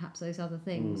tenacity and perhaps those other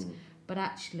things. But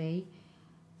actually,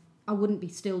 I wouldn't be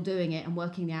still doing it and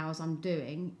working the hours I'm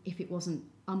doing if it wasn't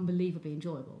unbelievably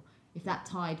enjoyable. If that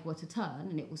tide were to turn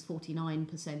and it was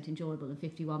 49% enjoyable and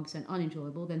 51%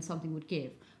 unenjoyable, then something would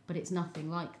give. But it's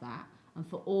nothing like that. And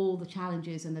for all the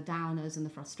challenges and the downers and the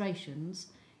frustrations,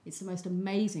 it's the most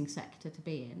amazing sector to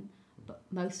be in. But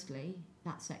mostly,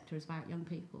 that sector is about young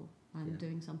people and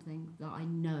doing something that I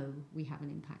know we have an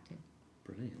impact in.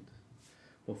 Brilliant.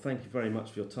 Well, thank you very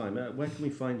much for your time. Where can we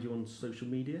find you on social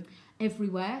media?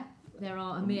 Everywhere. There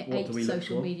are a mere 8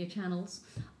 social media channels.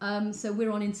 So we're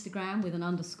on Instagram with an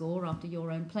 _ after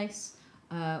Your Own Place.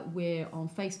 We're on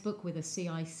Facebook with a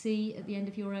CIC at the end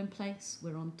of Your Own Place.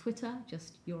 We're on Twitter,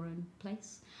 just Your Own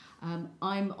Place.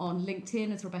 I'm on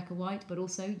LinkedIn as Rebecca White, but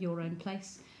also Your Own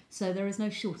Place. So there is no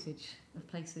shortage of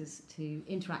places to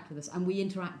interact with us. And we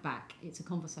interact back. It's a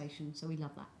conversation, so we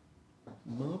love that.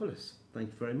 Marvellous.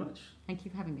 Thank you very much. Thank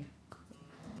you for having me.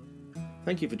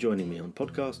 Thank you for joining me on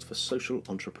Podcast for Social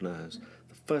Entrepreneurs.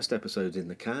 The first episode's in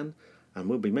the can, and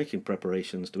we'll be making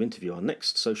preparations to interview our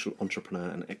next social entrepreneur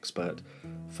and expert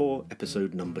for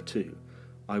episode number 2.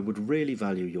 I would really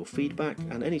value your feedback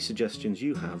and any suggestions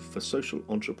you have for social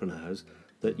entrepreneurs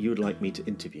that you would like me to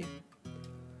interview.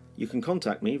 You can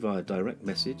contact me via direct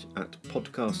message at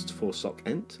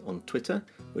podcasts4socent on Twitter,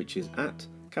 which is at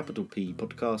P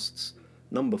podcasts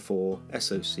 4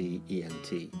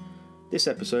 SOCENT. This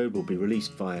episode will be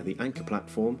released via the Anchor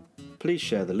platform. Please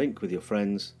share the link with your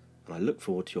friends, and I look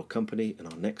forward to your company in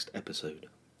our next episode.